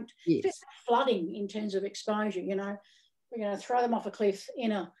don't, just flooding in terms of exposure, we're going to throw them off a cliff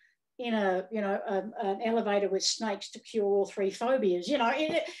in an elevator with snakes to cure all three phobias. It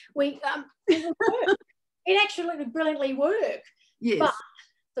would work. It actually would brilliantly work. Yes. But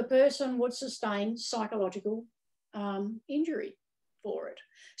the person would sustain psychological injury for it.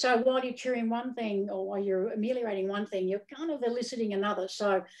 So while you're curing one thing, or while you're ameliorating one thing, you're kind of eliciting another.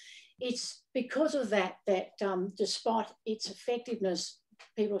 So it's because of that despite its effectiveness,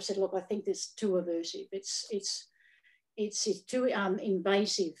 people have said, look, I think it's too aversive. It's too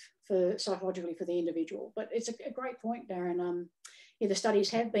invasive for psychologically for the individual. But it's a great point, Darren. Yeah, the studies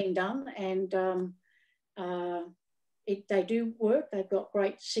have been done, and they do work. They've got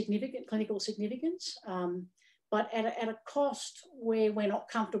great significant clinical significance, but at a cost where we're not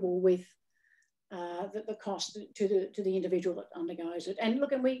comfortable with the cost to the individual that undergoes it. And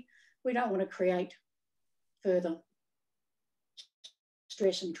look, and we don't want to create further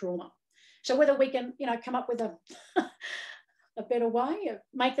stress and trauma. So whether we can, come up with a better way,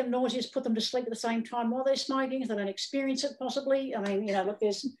 make them nauseous, put them to sleep at the same time while they're smoking, so they don't experience it possibly. I mean, look,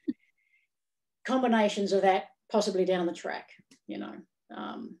 there's combinations of that possibly down the track,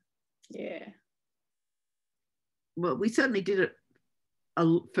 yeah. Well, we certainly did it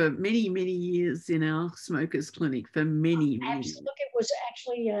for many, many years in our smokers clinic, for many, many years. Look, it was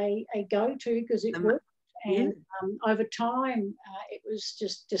actually a go-to because it worked. And over time, it was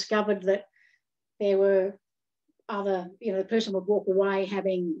just discovered that there were other, the person would walk away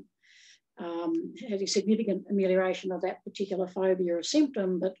having significant amelioration of that particular phobia or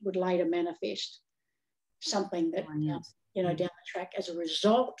symptom, but would later manifest something that, down the track as a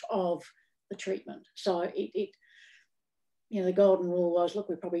result of the treatment. So the golden rule was, look,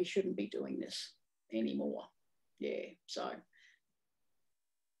 we probably shouldn't be doing this anymore. Yeah, so.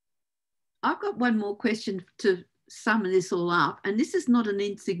 I've got one more question to sum this all up, and this is not an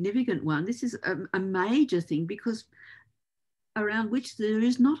insignificant one. This is a major thing because around which there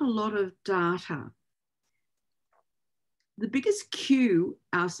is not a lot of data. The biggest cue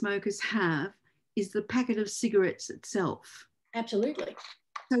our smokers have is the packet of cigarettes itself. Absolutely.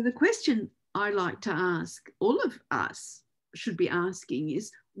 So the question I like to ask, all of us should be asking,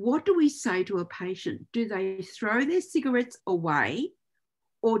 is what do we say to a patient? Do they throw their cigarettes away,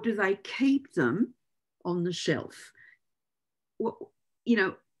 or do they keep them on the shelf? Well,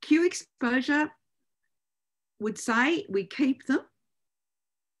 cue exposure would say we keep them,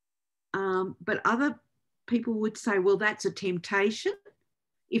 but other people would say, well, that's a temptation.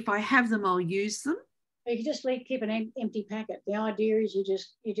 If I have them, I'll use them. You can just keep an empty packet. The idea is you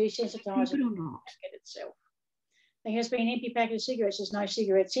desensitise the packet itself. There has been an empty packet of cigarettes. There's no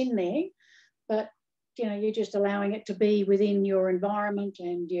cigarettes in there, but you're just allowing it to be within your environment,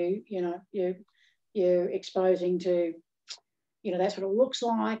 and you're exposing to, that's what it looks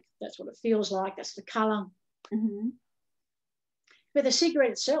like, that's what it feels like, that's the colour. Mm-hmm. But the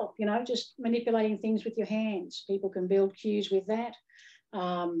cigarette itself, just manipulating things with your hands. People can build cues with that. They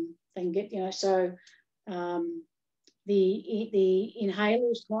can get, the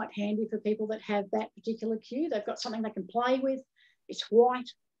inhaler is quite handy for people that have that particular cue. They've got something they can play with. It's white,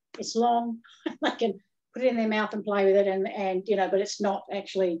 it's long. They can put it in their mouth and play with it, and but it's not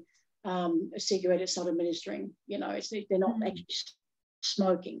actually a cigarette. It's not administering. They're not actually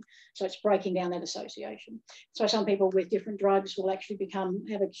smoking. So it's breaking down that association. So some people with different drugs will actually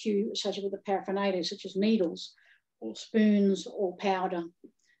have a cue associated with the paraphernalia, such as needles or spoons or powder.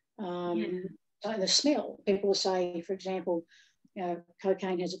 So the smell, people will say, for example,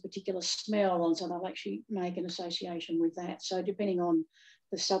 cocaine has a particular smell, and so they'll actually make an association with that. So depending on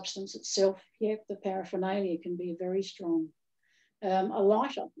the substance itself, the paraphernalia can be very strong. A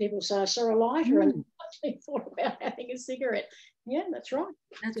lighter, people say, I saw a lighter and actually thought about having a cigarette. Yeah, that's right.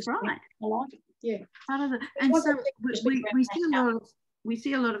 That's right. A lighter, yeah. And so we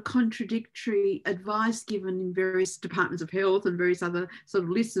see a lot of contradictory advice given in various departments of health and various other sort of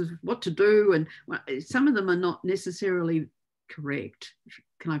lists of what to do, and some of them are not necessarily correct.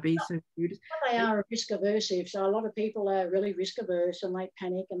 Can I be so rude? They are risk aversive, so a lot of people are really risk averse, and they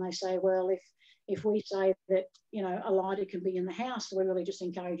panic and they say, well, if we say that a lighter can be in the house, we're really just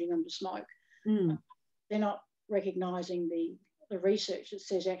encouraging them to smoke. They're not recognising the research that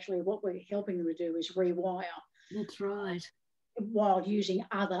says actually what we're helping them to do is rewire. That's right. While using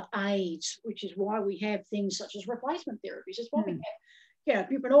other aids, which is why we have things such as replacement therapies. It's why we have,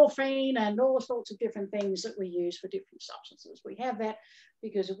 buprenorphine and all sorts of different things that we use for different substances. We have that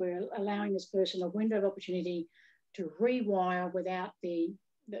because we're allowing this person a window of opportunity to rewire without the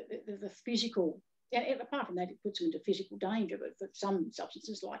physical. And apart from that, it puts them into physical danger. But for some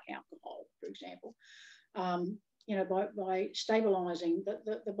substances like alcohol, for example, by stabilising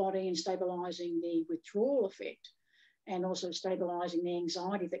the body and stabilising the withdrawal effect, and also stabilising the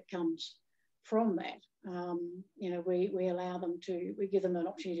anxiety that comes from that, we allow them we give them an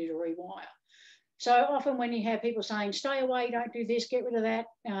opportunity to rewire. So often when you have people saying, stay away, don't do this, get rid of that,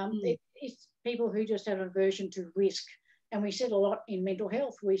 it's people who just have an aversion to risk. And we see it a lot in mental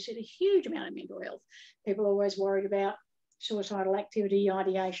health. We see a huge amount of mental health. People are always worried about suicidal activity,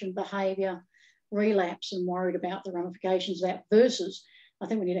 ideation, behaviour, relapse, and worried about the ramifications of that, versus I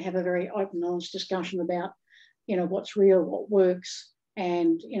think we need to have a very open, honest discussion about, you know, what's real, what works,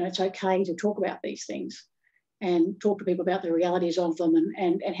 and, you know, it's okay to talk about these things and talk to people about the realities of them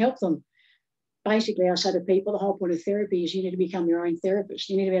and help them. Basically, I say to people, the whole point of therapy is you need to become your own therapist.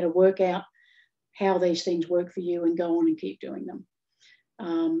 You need to be able to work out how these things work for you and go on and keep doing them.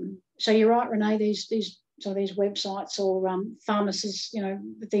 So you're right, Renee, some of these websites or pharmacists, you know,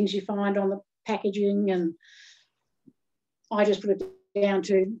 the things you find on the packaging, and I just put it down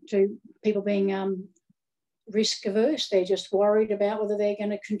to people being risk averse. They're just worried about whether they're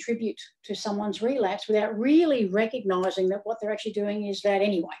going to contribute to someone's relapse without really recognising that what they're actually doing is that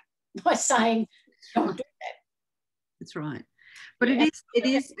anyway, by saying, don't do that. That's right. But yeah, it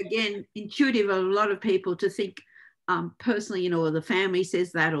is again intuitive of a lot of people to think personally, you know, or the family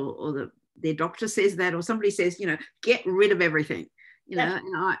says that, or their doctor says that, or somebody says, you know, get rid of everything, you know.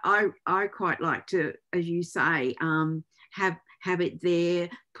 And I quite like to, as you say, have it there,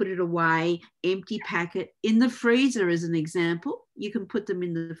 put it away, empty packet in the freezer as an example. You can put them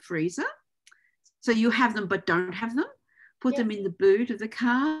in the freezer, so you have them but don't have them. Put them in the boot of the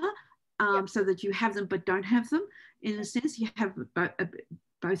car, so that you have them but don't have them. In a sense, you have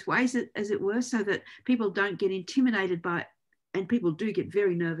both ways, as it were, so that people don't get intimidated by, and people do get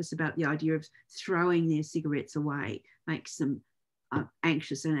very nervous about the idea of throwing their cigarettes away. Makes them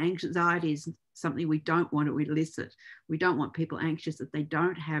anxious, and anxiety is something we don't want to elicit. We don't want people anxious that they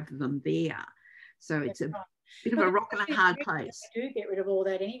don't have them there. So it's a bit of a rock and a hard place. They do get rid of all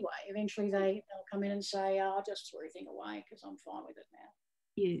that anyway. Eventually they'll come in and say, oh, I'll just throw everything away because I'm fine with it now.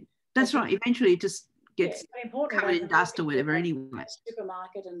 Yeah, that's right. Eventually it just gets covered in dust or whatever anyway.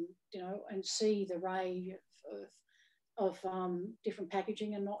 Supermarket and, you know, and see the array of different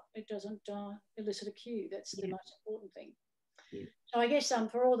packaging, and it doesn't elicit a cue. That's the most important thing. Yeah. So I guess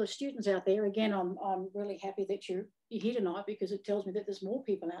for all the students out there, again, I'm really happy that you're here tonight, because it tells me that there's more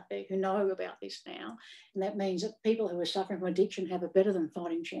people out there who know about this now, and that means that people who are suffering from addiction have a better than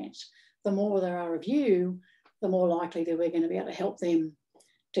fighting chance. The more there are of you, the more likely that we're going to be able to help them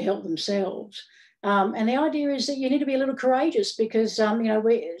to help themselves. And the idea is that you need to be a little courageous, because you know,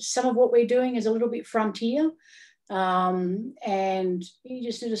 some of what we're doing is a little bit frontier, and you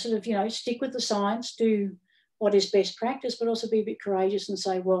just need to sort of, you know, stick with the science, do what is best practice, but also be a bit courageous and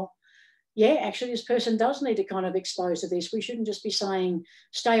say, well, yeah, actually this person does need to kind of expose to this. We shouldn't just be saying,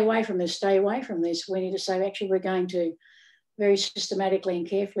 stay away from this, stay away from this. We need to say, actually, we're going to very systematically and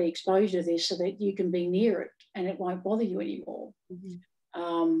carefully expose you to this so that you can be near it and it won't bother you anymore.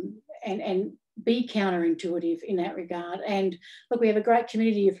 And be counterintuitive in that regard. And look, we have a great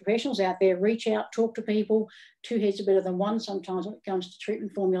community of professionals out there. Reach out, talk to people. Two heads are better than one sometimes when it comes to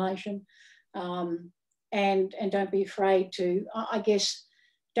treatment formulation. And don't be afraid to, I guess,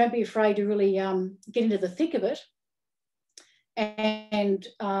 don't be afraid to really get into the thick of it and,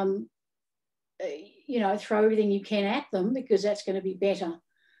 you know, throw everything you can at them, because that's going to be better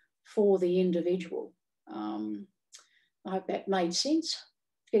for the individual. I hope that made sense.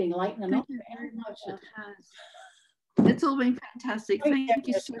 It's getting late in the night. It's all been fantastic. Thank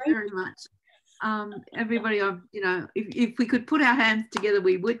you so very much. Everybody, you know, if we could put our hands together,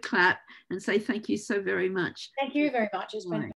 we would clap and say thank you so very much. Thank you very much. It's been